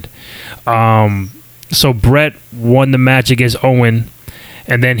the end. So Brett won the match against Owen,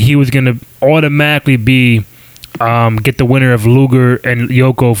 and then he was going to automatically get the winner of Luger and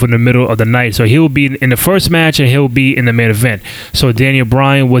Yoko for the middle of the night. So he'll be in the first match and he'll be in the main event. So Daniel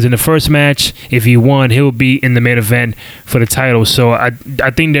Bryan was in the first match. If he won, he'll be in the main event for the title. So I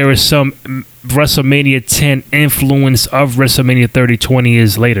think there is some WrestleMania 10 influence of WrestleMania 30 20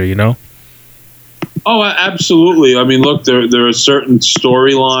 years later, Oh, absolutely. I mean, look, there are certain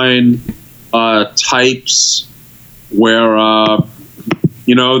storyline types where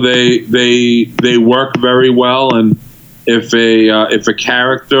they work very well, and if a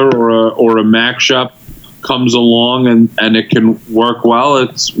character or a matchup comes along and it can work well,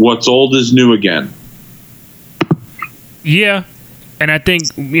 it's what's old is new again. Yeah, and I think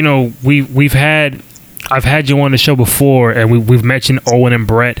I've had you on the show before, and we've mentioned Owen and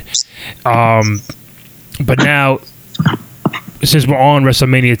Brett. But now, since we're on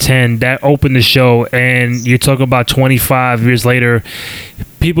WrestleMania 10, that opened the show, and you're talking about 25 years later,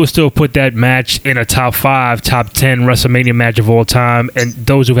 people still put that match in a top 5, top 10 WrestleMania match of all time. And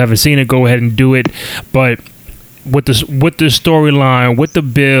those who haven't seen it, go ahead and do it. But with the storyline, with the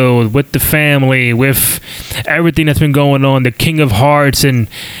build, with the family, with everything that's been going on, the King of Hearts, and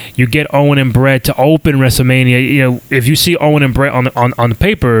you get Owen and Brett to open WrestleMania. If you see Owen and Brett on the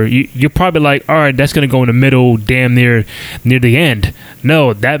paper, you're probably like, all right, that's gonna go in the middle, damn near the end.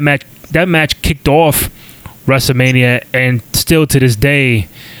 No, that match kicked off WrestleMania, and still to this day,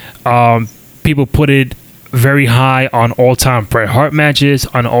 people put it very high on all-time Bret Hart matches,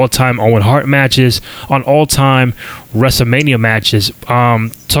 on all-time Owen Hart matches, on all-time WrestleMania matches.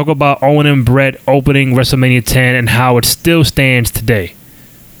 Talk about Owen and Bret opening WrestleMania 10 and how it still stands today.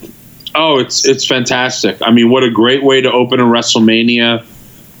 Oh, it's fantastic. I mean, what a great way to open a WrestleMania.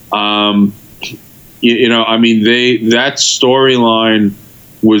 That storyline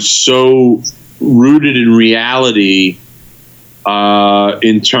was so rooted in reality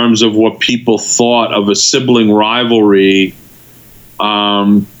in terms of what people thought of a sibling rivalry.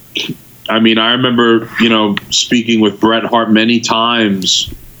 I remember, speaking with Bret Hart many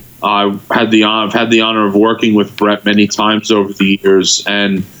times. I've had the honor of working with Bret many times over the years,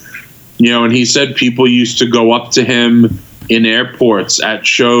 and and he said people used to go up to him in airports, at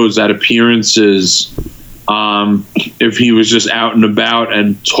shows, at appearances, if he was just out and about,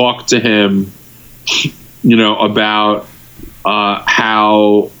 and talk to him, about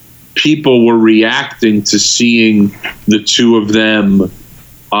how people were reacting to seeing the two of them,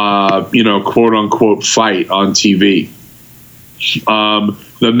 quote unquote, fight on TV.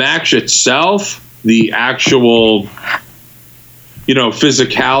 The match itself, the actual,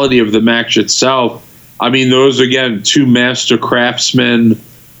 physicality of the match itself. I mean, those, again, two master craftsmen.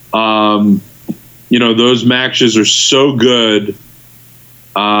 Those matches are so good.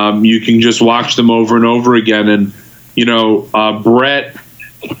 You can just watch them over and over again. And, Brett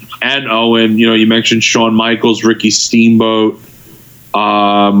and Owen, you mentioned Shawn Michaels, Ricky Steamboat,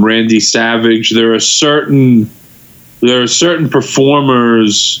 Randy Savage. There are certain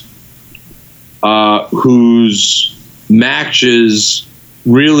performers whose matches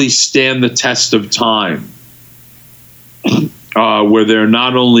really stand the test of time, where they're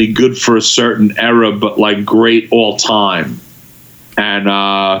not only good for a certain era, but like great all time. And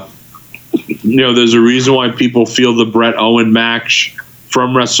there's a reason why people feel the Bret Owen match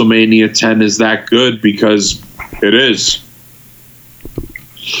from WrestleMania 10 is that good, because it is.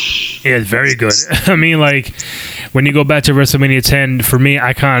 Yeah, it's very good. I mean, like, when you go back to WrestleMania 10, for me,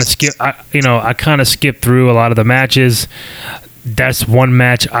 I kind of skip through a lot of the matches. that's one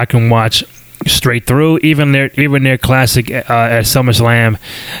match I can watch straight through. Even their classic at SummerSlam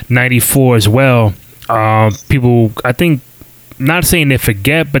 '94 as well. People, I think, not saying they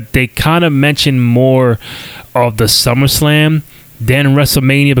forget, but they kind of mention more of the SummerSlam than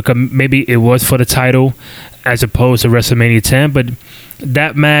WrestleMania, because maybe it was for the title as opposed to WrestleMania 10. But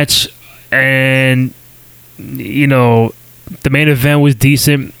that match, and the main event was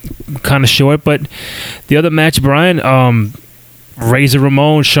decent, kind of short. But the other match, Brian, Razor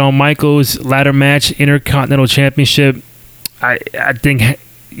Ramon, Shawn Michaels ladder match, Intercontinental Championship, I think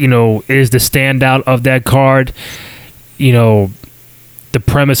is the standout of that card. The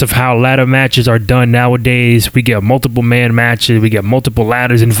premise of how ladder matches are done nowadays, we get multiple man matches, we get multiple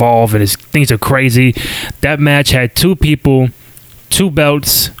ladders involved, and things are crazy. That match had 2 people, 2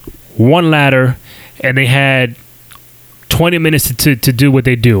 belts, 1 ladder, and they had 20 minutes to do what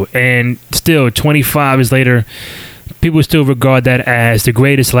they do. And still, 25 years later, people still regard that as the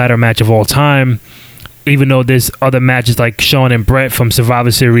greatest ladder match of all time, even though there's other matches like Shawn and Brett from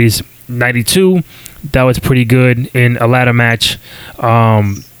Survivor Series 92 that was pretty good in a ladder match. But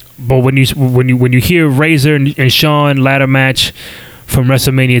when you hear Razor and Shawn ladder match from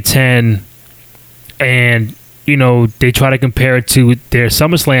WrestleMania 10, and they try to compare it to their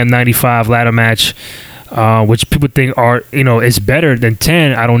SummerSlam 95 ladder match, which people think is better than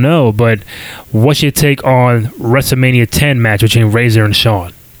 10. I don't know, but what's your take on WrestleMania 10 match between Razor and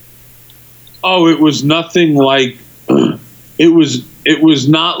Shawn? Oh, it was nothing like it was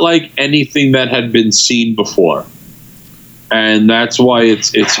not like anything that had been seen before, and that's why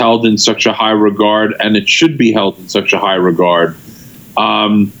it's held in such a high regard, and it should be held in such a high regard.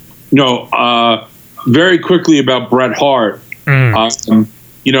 Very quickly about Bret Hart. That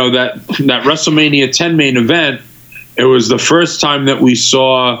WrestleMania 10 main event, it was the first time that we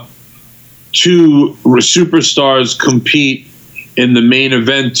saw 2 superstars compete in the main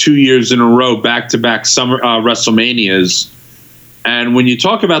event 2 years in a row, back-to-back summer WrestleManias. And when you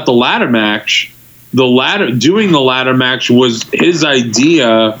talk about the ladder match, doing the ladder match was his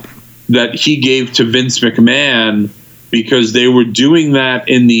idea that he gave to Vince McMahon, because they were doing that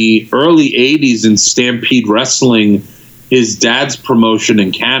in the early 80s in Stampede Wrestling, his dad's promotion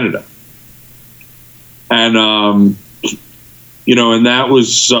in Canada. And, and that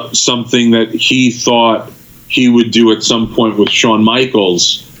was something that he thought he would do at some point with Shawn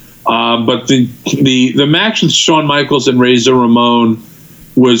Michaels. But the match with Shawn Michaels and Razor Ramon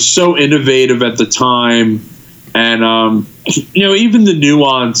was so innovative at the time. And, even the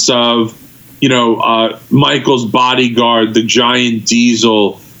nuance of, Michael's bodyguard, the giant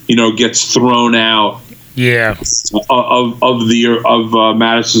Diesel, gets thrown out. Yeah. Of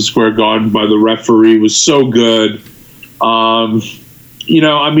Madison Square Garden by the referee was so good. It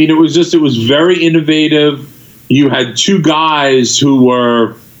was very innovative. You had 2 guys who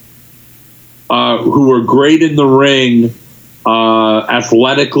were great in the ring,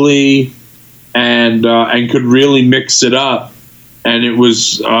 athletically, and could really mix it up. And it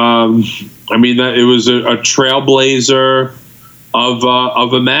was, it was a trailblazer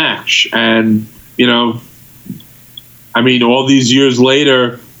of a match. And all these years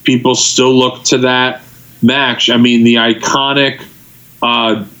later, people still look to that match. The iconic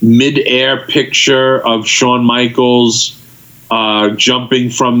mid-air picture of Shawn Michaels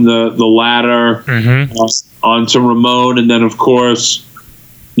jumping from the ladder onto Ramon, and then of course,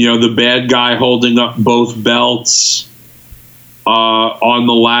 the bad guy holding up both belts on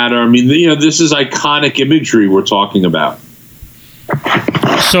the ladder. This is iconic imagery we're talking about.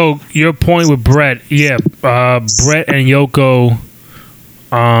 So your point with Brett, Brett and Yoko,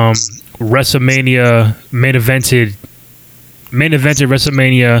 WrestleMania main evented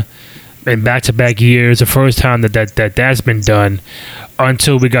WrestleMania in back-to-back years. The first time that's been done,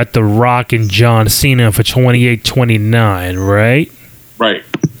 until we got The Rock and John Cena for 28-29, right? Right.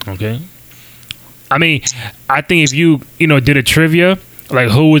 Okay. I think if you did a trivia, like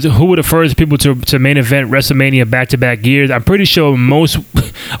who were the first people to main event WrestleMania back-to-back years, I'm pretty sure most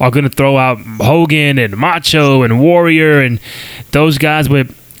are going to throw out Hogan and Macho and Warrior and those guys, but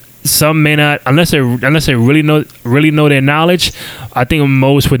some may not, unless they really know their knowledge. I think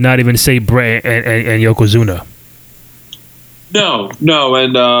most would not even say Bret and Yokozuna. No,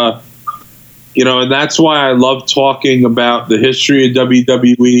 and and that's why I love talking about the history of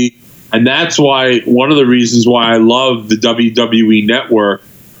WWE, and that's why one of the reasons why I love the WWE Network,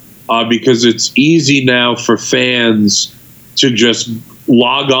 because it's easy now for fans to just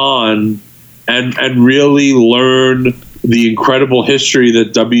log on and really learn the incredible history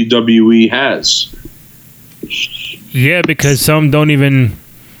that WWE has. Yeah, because some don't even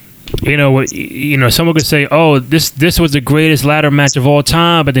someone could say, "Oh, this was the greatest ladder match of all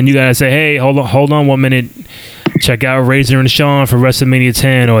time," but then you gotta say, "Hey, hold on 1 minute. Check out Razor and Shawn for WrestleMania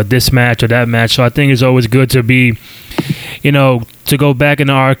 10, or this match or that match." So I think it's always good to be, to go back in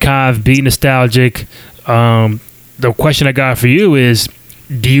the archive, be nostalgic. The question I got for you is,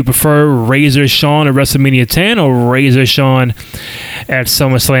 do you prefer Razor Shawn at WrestleMania 10 or Razor Shawn at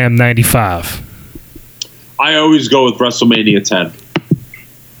SummerSlam 95? I always go with WrestleMania 10.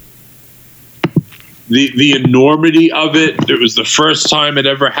 The enormity of it. It was the first time it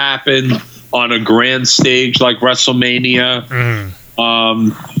ever happened on a grand stage like WrestleMania.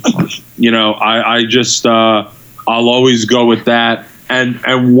 I just I'll always go with that.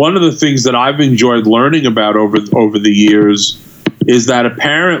 And one of the things that I've enjoyed learning about over the years is that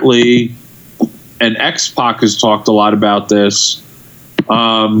apparently, and X-Pac has talked a lot about this,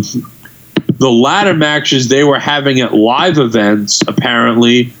 the ladder matches they were having at live events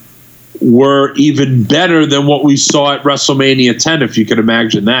apparently were even better than what we saw at WrestleMania 10, if you can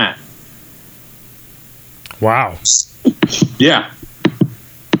imagine that. Wow. Yeah.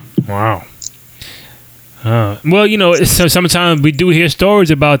 Wow. So sometimes we do hear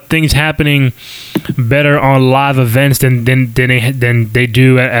stories about things happening better on live events than they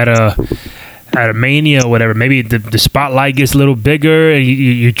do at a Mania or whatever. Maybe the spotlight gets a little bigger and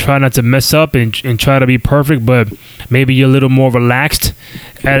you try not to mess up and try to be perfect, but maybe you're a little more relaxed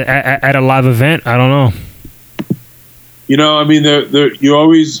at a live event. I don't know. You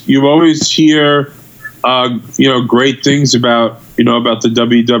always hear great things about the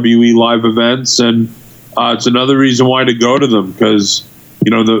WWE live events, and it's another reason why to go to them, because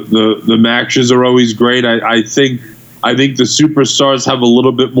the matches are always great. I think the superstars have a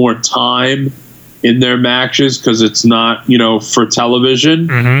little bit more time in their matches because it's not for television.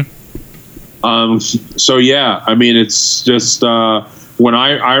 So yeah, it's just when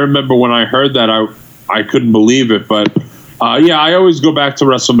I remember when I heard that I couldn't believe it, but I always go back to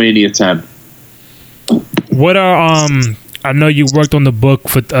WrestleMania 10. What are I know you worked on the book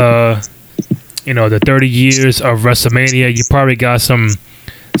for the 30 years of WrestleMania. You probably got some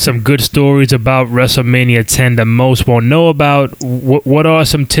good stories about WrestleMania 10 that most won't know about. What are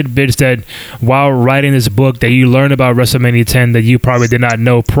some tidbits that, while writing this book, that you learned about WrestleMania 10 that you probably did not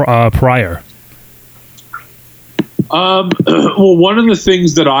know prior? Well, one of the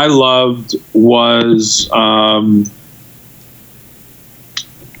things that I loved was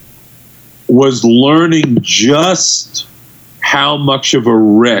learning just how much of a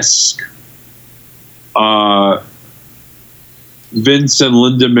risk Vince and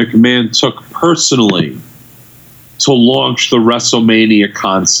Linda McMahon took personally to launch the WrestleMania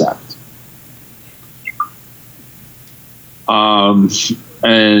concept.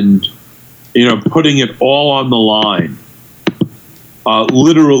 And putting it all on the line,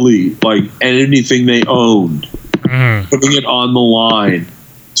 literally, like anything they owned, putting it on the line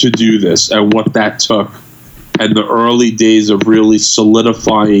to do this, and what that took, and the early days of really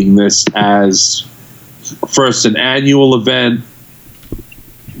solidifying this as first an annual event,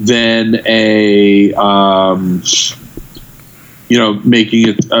 then making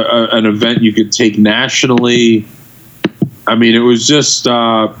it an event you could take nationally. It was just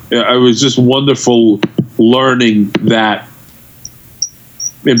wonderful learning that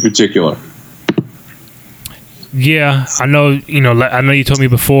in particular. Yeah, I know. I know you told me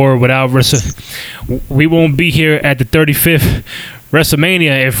before. We won't be here at the 35th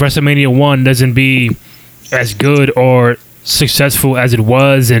WrestleMania if WrestleMania 1 doesn't be as good or successful as it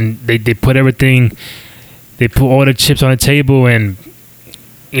was, and they put everything. They put all the chips on the table, and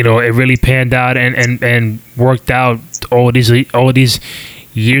it really panned out and worked out all these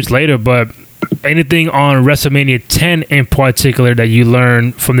years later. But anything on WrestleMania 10 in particular that you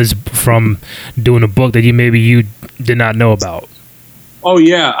learned from doing a book that you did not know about? Oh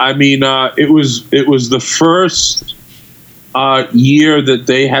yeah, it was the first year that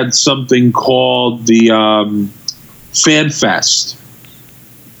they had something called the Fan Fest.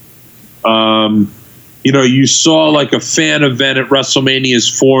 You saw like a fan event at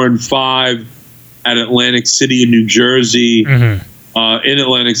WrestleManias 4 and 5 at Atlantic City in New Jersey. In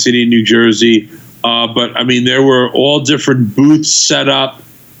Atlantic City, New Jersey. But there were all different booths set up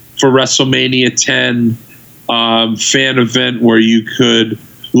for WrestleMania 10 fan event where you could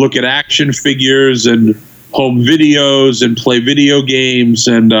look at action figures and home videos and play video games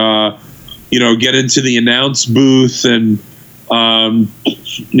and, get into the announce booth. And,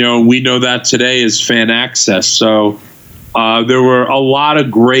 we know that today is fan access. So there were a lot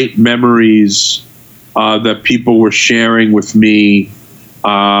of great memories that people were sharing with me,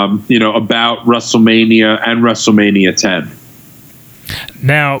 about WrestleMania and WrestleMania 10.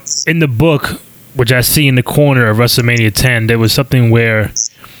 Now, in the book, which I see in the corner of WrestleMania 10, there was something where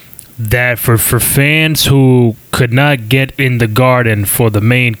that for fans who could not get in the Garden for the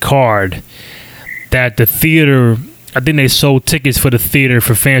main card, that the theater, I think they sold tickets for the theater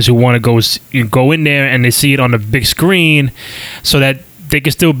for fans who want to go in there and they see it on the big screen, so that they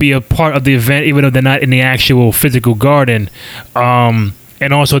can still be a part of the event even though they're not in the actual physical Garden.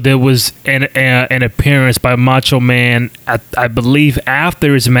 And also there was an appearance by Macho Man, I believe,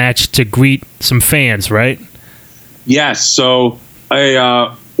 after his match to greet some fans, right? Yes. So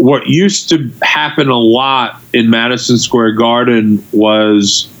what used to happen a lot in Madison Square Garden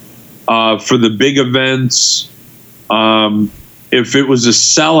was for the big events, if it was a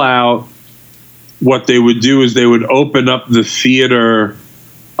sellout, what they would do is they would open up the theater,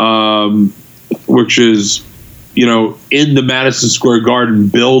 which is, in the Madison Square Garden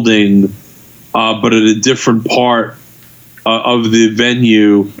building, but at a different part of the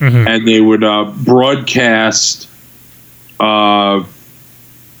venue, and they would broadcast the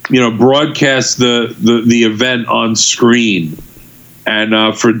event on screen. And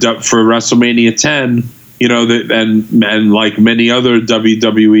for WrestleMania 10, and like many other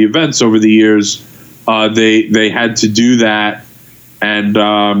WWE events over the years, they had to do that, and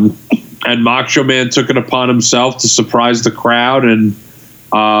Macho Man took it upon himself to surprise the crowd and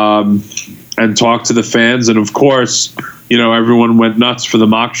talk to the fans, and of course, everyone went nuts for the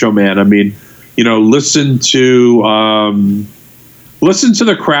Macho Man. I mean, listen to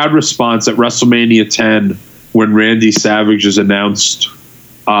the crowd response at WrestleMania 10 when Randy Savage is announced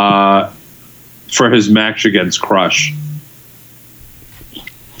for his match against Crush.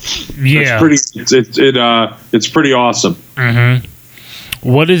 Yeah, it's pretty awesome. Mm-hmm.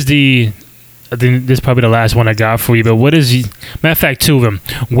 What is I think this is probably the last one I got for you, but what is matter of fact, two of them.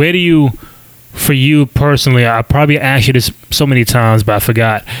 Where do you, for you personally, I probably asked you this so many times, but I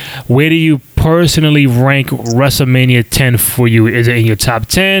forgot. Where do you personally rank WrestleMania 10 for you? Is it in your top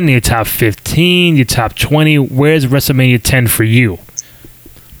 10, your top 15, your top 20? Where's WrestleMania 10 for you?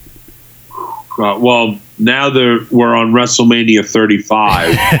 Well, now we're on WrestleMania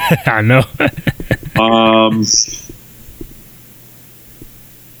 35. I know.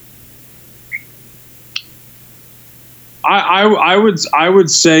 I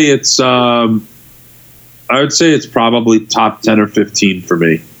would say it's probably top 10 or 15 for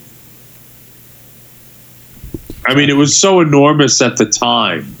me. I mean, it was so enormous at the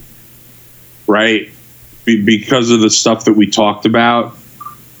time, right? Because of the stuff that we talked about.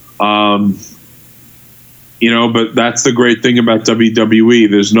 But that's the great thing about WWE.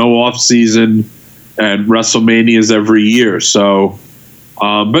 There's no off season, and WrestleMania is every year. So,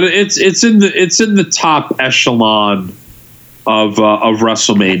 but it's in the top echelon of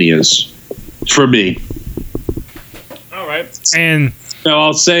WrestleManias for me. All right, and now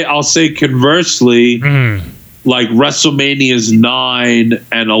I'll say conversely, like WrestleManias 9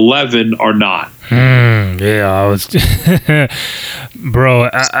 and 11 are not. Yeah, I was, bro.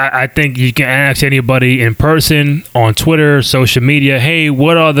 I think you can ask anybody in person, on Twitter, social media. Hey,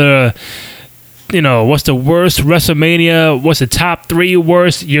 what are the, what's the worst WrestleMania? What's the top 3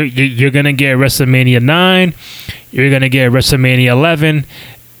 worst? You're gonna get WrestleMania 9. You're gonna get WrestleMania 11,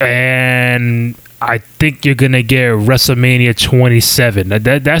 and I think you're gonna get WrestleMania 27.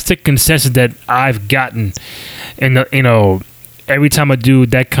 That's the consensus that I've gotten, and every time I do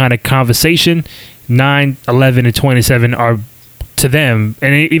that kind of conversation, 9, 11, and 27 are, to them,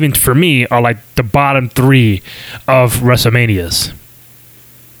 and even for me, are like the bottom 3 of WrestleManias.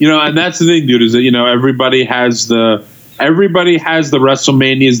 And that's the thing, dude, is that everybody has the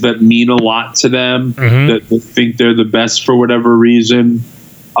WrestleManias that mean a lot to them, that they think they're the best for whatever reason,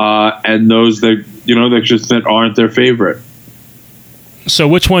 and those that that aren't their favorite. So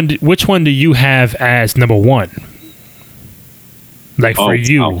which one do you have as number 1? Like for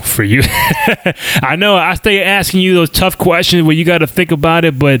you. I know I stay asking you those tough questions where you got to think about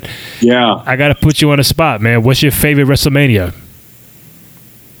it, but yeah, I got to put you on the spot, man. What's your favorite WrestleMania?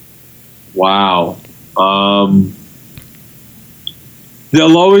 Wow.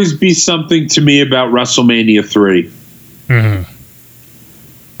 There'll always be something to me about WrestleMania 3.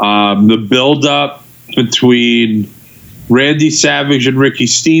 The build-up between Randy Savage and Ricky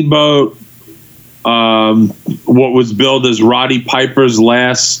Steamboat, what was billed as Roddy Piper's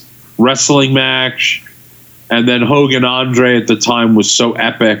last wrestling match, and then Hogan Andre at the time was so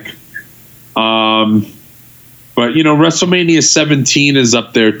epic. But WrestleMania 17 is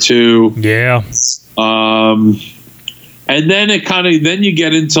up there too. Yeah. And then then you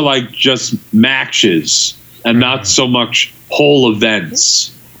get into like just matches and not so much whole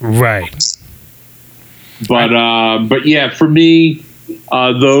events. Right. But yeah, for me,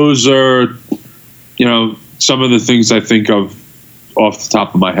 those are, some of the things I think of off the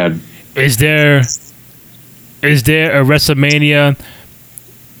top of my head. Is there a WrestleMania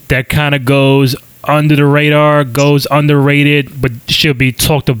that kind of goes under the radar, goes underrated, but should be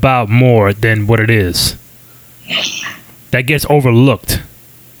talked about more than what it is? That gets overlooked.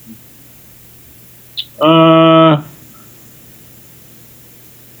 I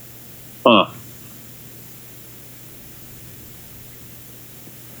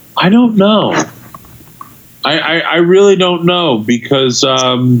don't know. I really don't know because,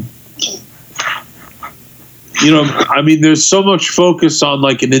 there's so much focus on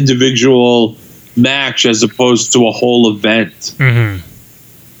like an individual match as opposed to a whole event. Mm-hmm.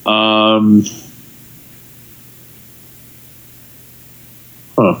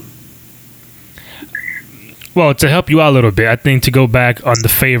 Well, to help you out a little bit, I think to go back on the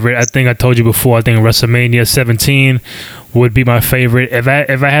favorite, I think I told you before, I think WrestleMania 17 would be my favorite. If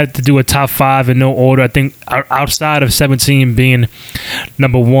I had to do a top 5 in no order, I think outside of 17 being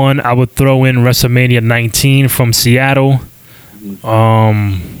number 1, I would throw in WrestleMania 19 from Seattle.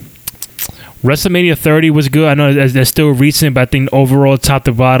 WrestleMania 30 was good. I know that's still recent, but I think overall, top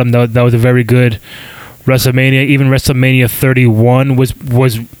to bottom, that was a very good WrestleMania. Even WrestleMania 31 was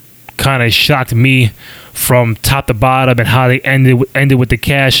kind of shocked me from top to bottom and how they ended with the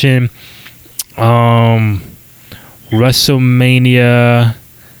cash in. WrestleMania, I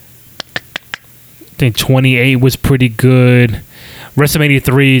think 28 was pretty good. WrestleMania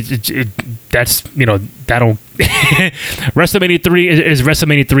 3, WrestleMania 3 is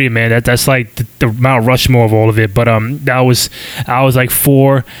WrestleMania 3, man. That's like the Mount Rushmore of all of it. But I was like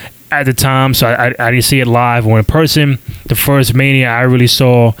 4 at the time, so I didn't see it live or in person. The first Mania I really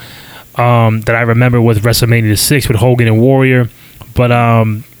saw that I remember was WrestleMania 6 with Hogan and Warrior. But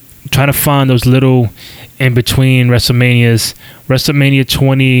trying to find those little in between WrestleManias. WrestleMania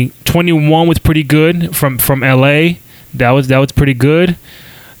 21 was pretty good from LA. That was pretty good.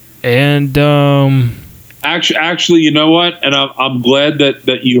 And actually, you know what? And I'm glad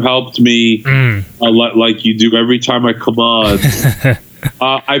that you helped me like you do every time I come on.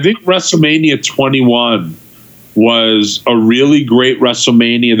 I think WrestleMania 21 was a really great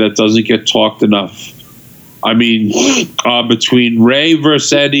WrestleMania that doesn't get talked enough. I mean, between Ray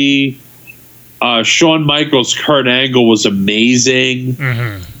versus Eddie, Shawn Michaels, Kurt Angle was amazing.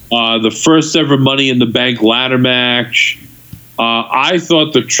 Mm-hmm. The first ever Money in the Bank ladder match. I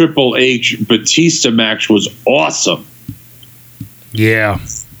thought the Triple H Batista match was awesome. Yeah.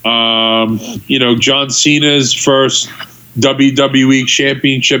 John Cena's first WWE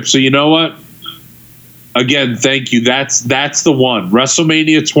championship. So you know what? Again, thank you. That's the one.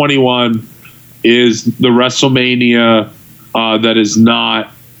 WrestleMania 21 is the WrestleMania that is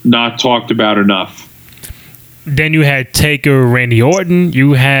not talked about enough. Then you had Taker, Randy Orton.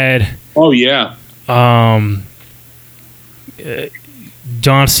 You had John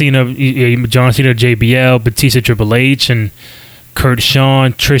Cena, JBL, Batista, Triple H, and Kurt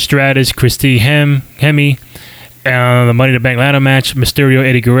Shawn, Trish Stratus, Christy Hemme, the Money in the Bank ladder match, Mysterio,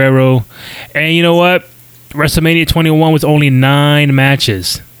 Eddie Guerrero, and you know what? WrestleMania 21 was only 9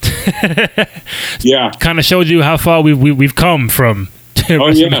 matches. Yeah, kind of showed you how far we've come from. Oh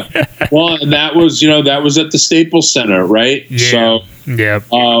yeah. Well, and that was at the Staples Center, right? Yeah. So yeah,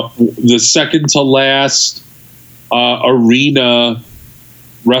 the second to last arena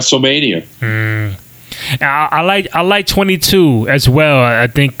WrestleMania. I like 22 as well. I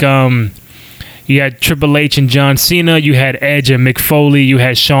think you had Triple H and John Cena. You had Edge and Mick Foley. You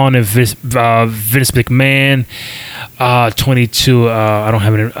had Shawn and Vince McMahon. 22. I don't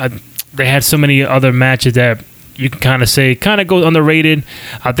have any. They had so many other matches that you can kind of goes underrated.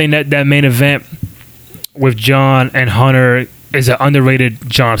 I think that main event with John and Hunter is an underrated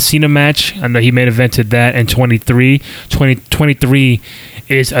John Cena match. I know he main evented that in 23. 23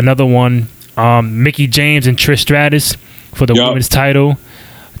 is another one. Mickie James and Trish Stratus for the women's title.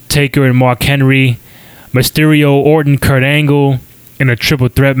 Taker and Mark Henry. Mysterio, Orton, Kurt Angle in a triple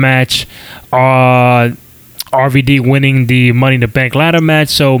threat match. RVD winning the Money in the Bank ladder match.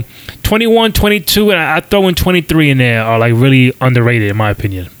 So 21, 22, and I throw in 23 in there are like really underrated in my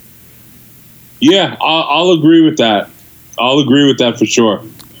opinion. Yeah, I'll agree with that. I'll agree with that for sure.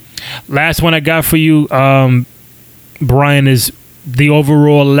 Last one I got for you, Brian, is the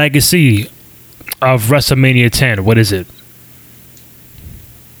overall legacy of WrestleMania 10. What is it?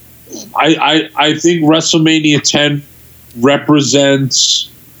 I think WrestleMania 10 represents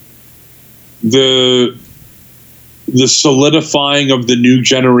the solidifying of the new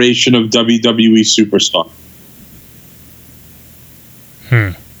generation of WWE superstar.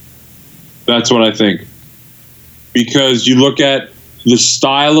 That's what I think. Because you look at the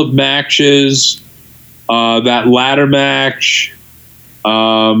style of matches, that ladder match,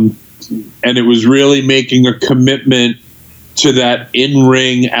 and it was really making a commitment to that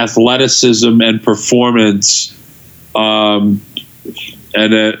in-ring athleticism and performance, and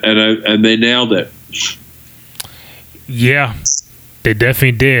they nailed it. Yeah, they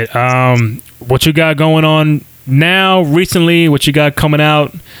definitely did. What you got going on now recently? What you got coming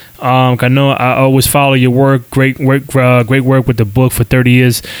out? I know I always follow your work. Great work with the book for 30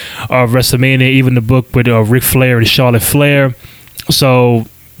 years of WrestleMania. Even the book with Ric Flair and Charlotte Flair. So,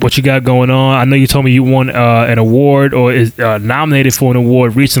 what you got going on? I know you told me you won an award or is nominated for an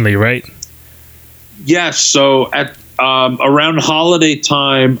award recently, right? Yes. So at around holiday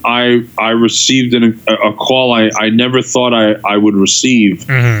time, I received a call I never thought I would receive.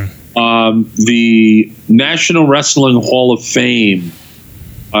 The National Wrestling Hall of Fame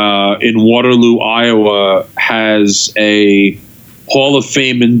in Waterloo, Iowa, has a Hall of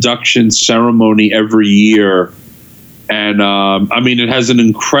Fame induction ceremony every year. And, it has an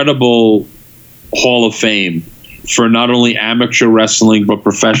incredible Hall of Fame for not only amateur wrestling, but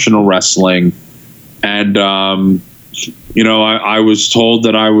professional wrestling. And, I was told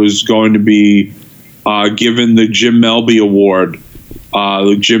that I was going to be given the Jim Melby Award.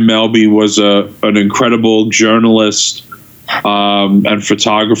 Jim Melby was an incredible journalist and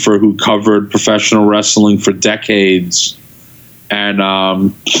photographer who covered professional wrestling for decades. And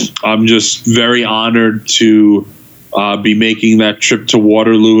I'm just very honored to be making that trip to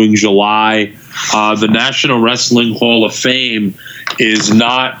Waterloo in July. The National Wrestling Hall of Fame is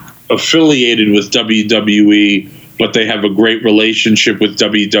not affiliated with WWE, but they have a great relationship with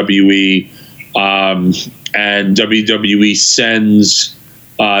WWE. And WWE sends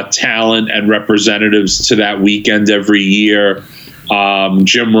talent and representatives to that weekend every year.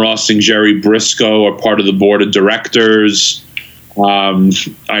 Jim Ross and Jerry Briscoe are part of the board of directors.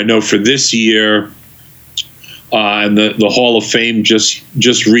 I know for this year, and the Hall of Fame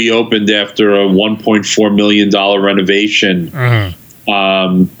just reopened after a $1.4 million renovation.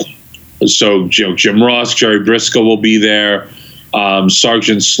 So Jim Ross, Jerry Briscoe will be there.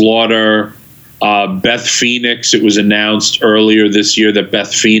 Sergeant Slaughter, Beth Phoenix. It was announced earlier this year that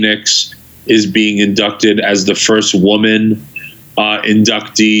Beth Phoenix is being inducted as the first woman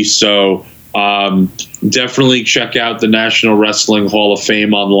inductee. So definitely check out the National Wrestling Hall of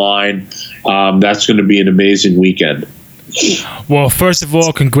Fame online. That's going to be an amazing weekend. Well, first of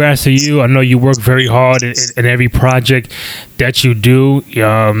all, congrats to you. I know you work very hard in every project that you do. You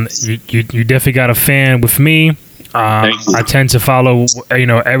definitely got a fan with me. I tend to follow,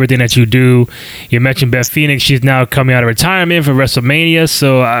 everything that you do. You mentioned Beth Phoenix. She's now coming out of retirement for WrestleMania,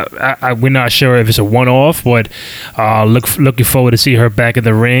 so we're not sure if it's a one-off, but looking forward to see her back in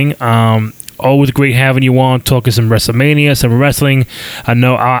the ring. Always great having you on, talking some WrestleMania, some wrestling. I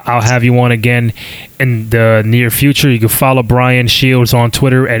know I'll have you on again in the near future. You can follow Brian Shields on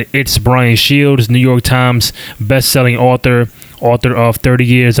Twitter at It's Brian Shields, New York Times best-selling author of 30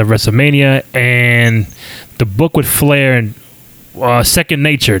 Years of WrestleMania, and the book with Flair and Second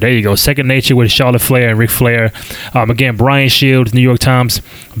Nature. There you go, Second Nature with Charlotte Flair and Ric Flair. Again, Brian Shields, New York Times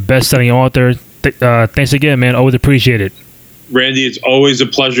best-selling author. Thanks again, man. Always appreciate it. Randy, it's always a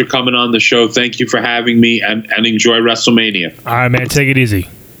pleasure coming on the show. Thank you for having me, and enjoy WrestleMania. All right, man. Take it easy.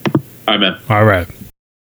 All right, man. All right.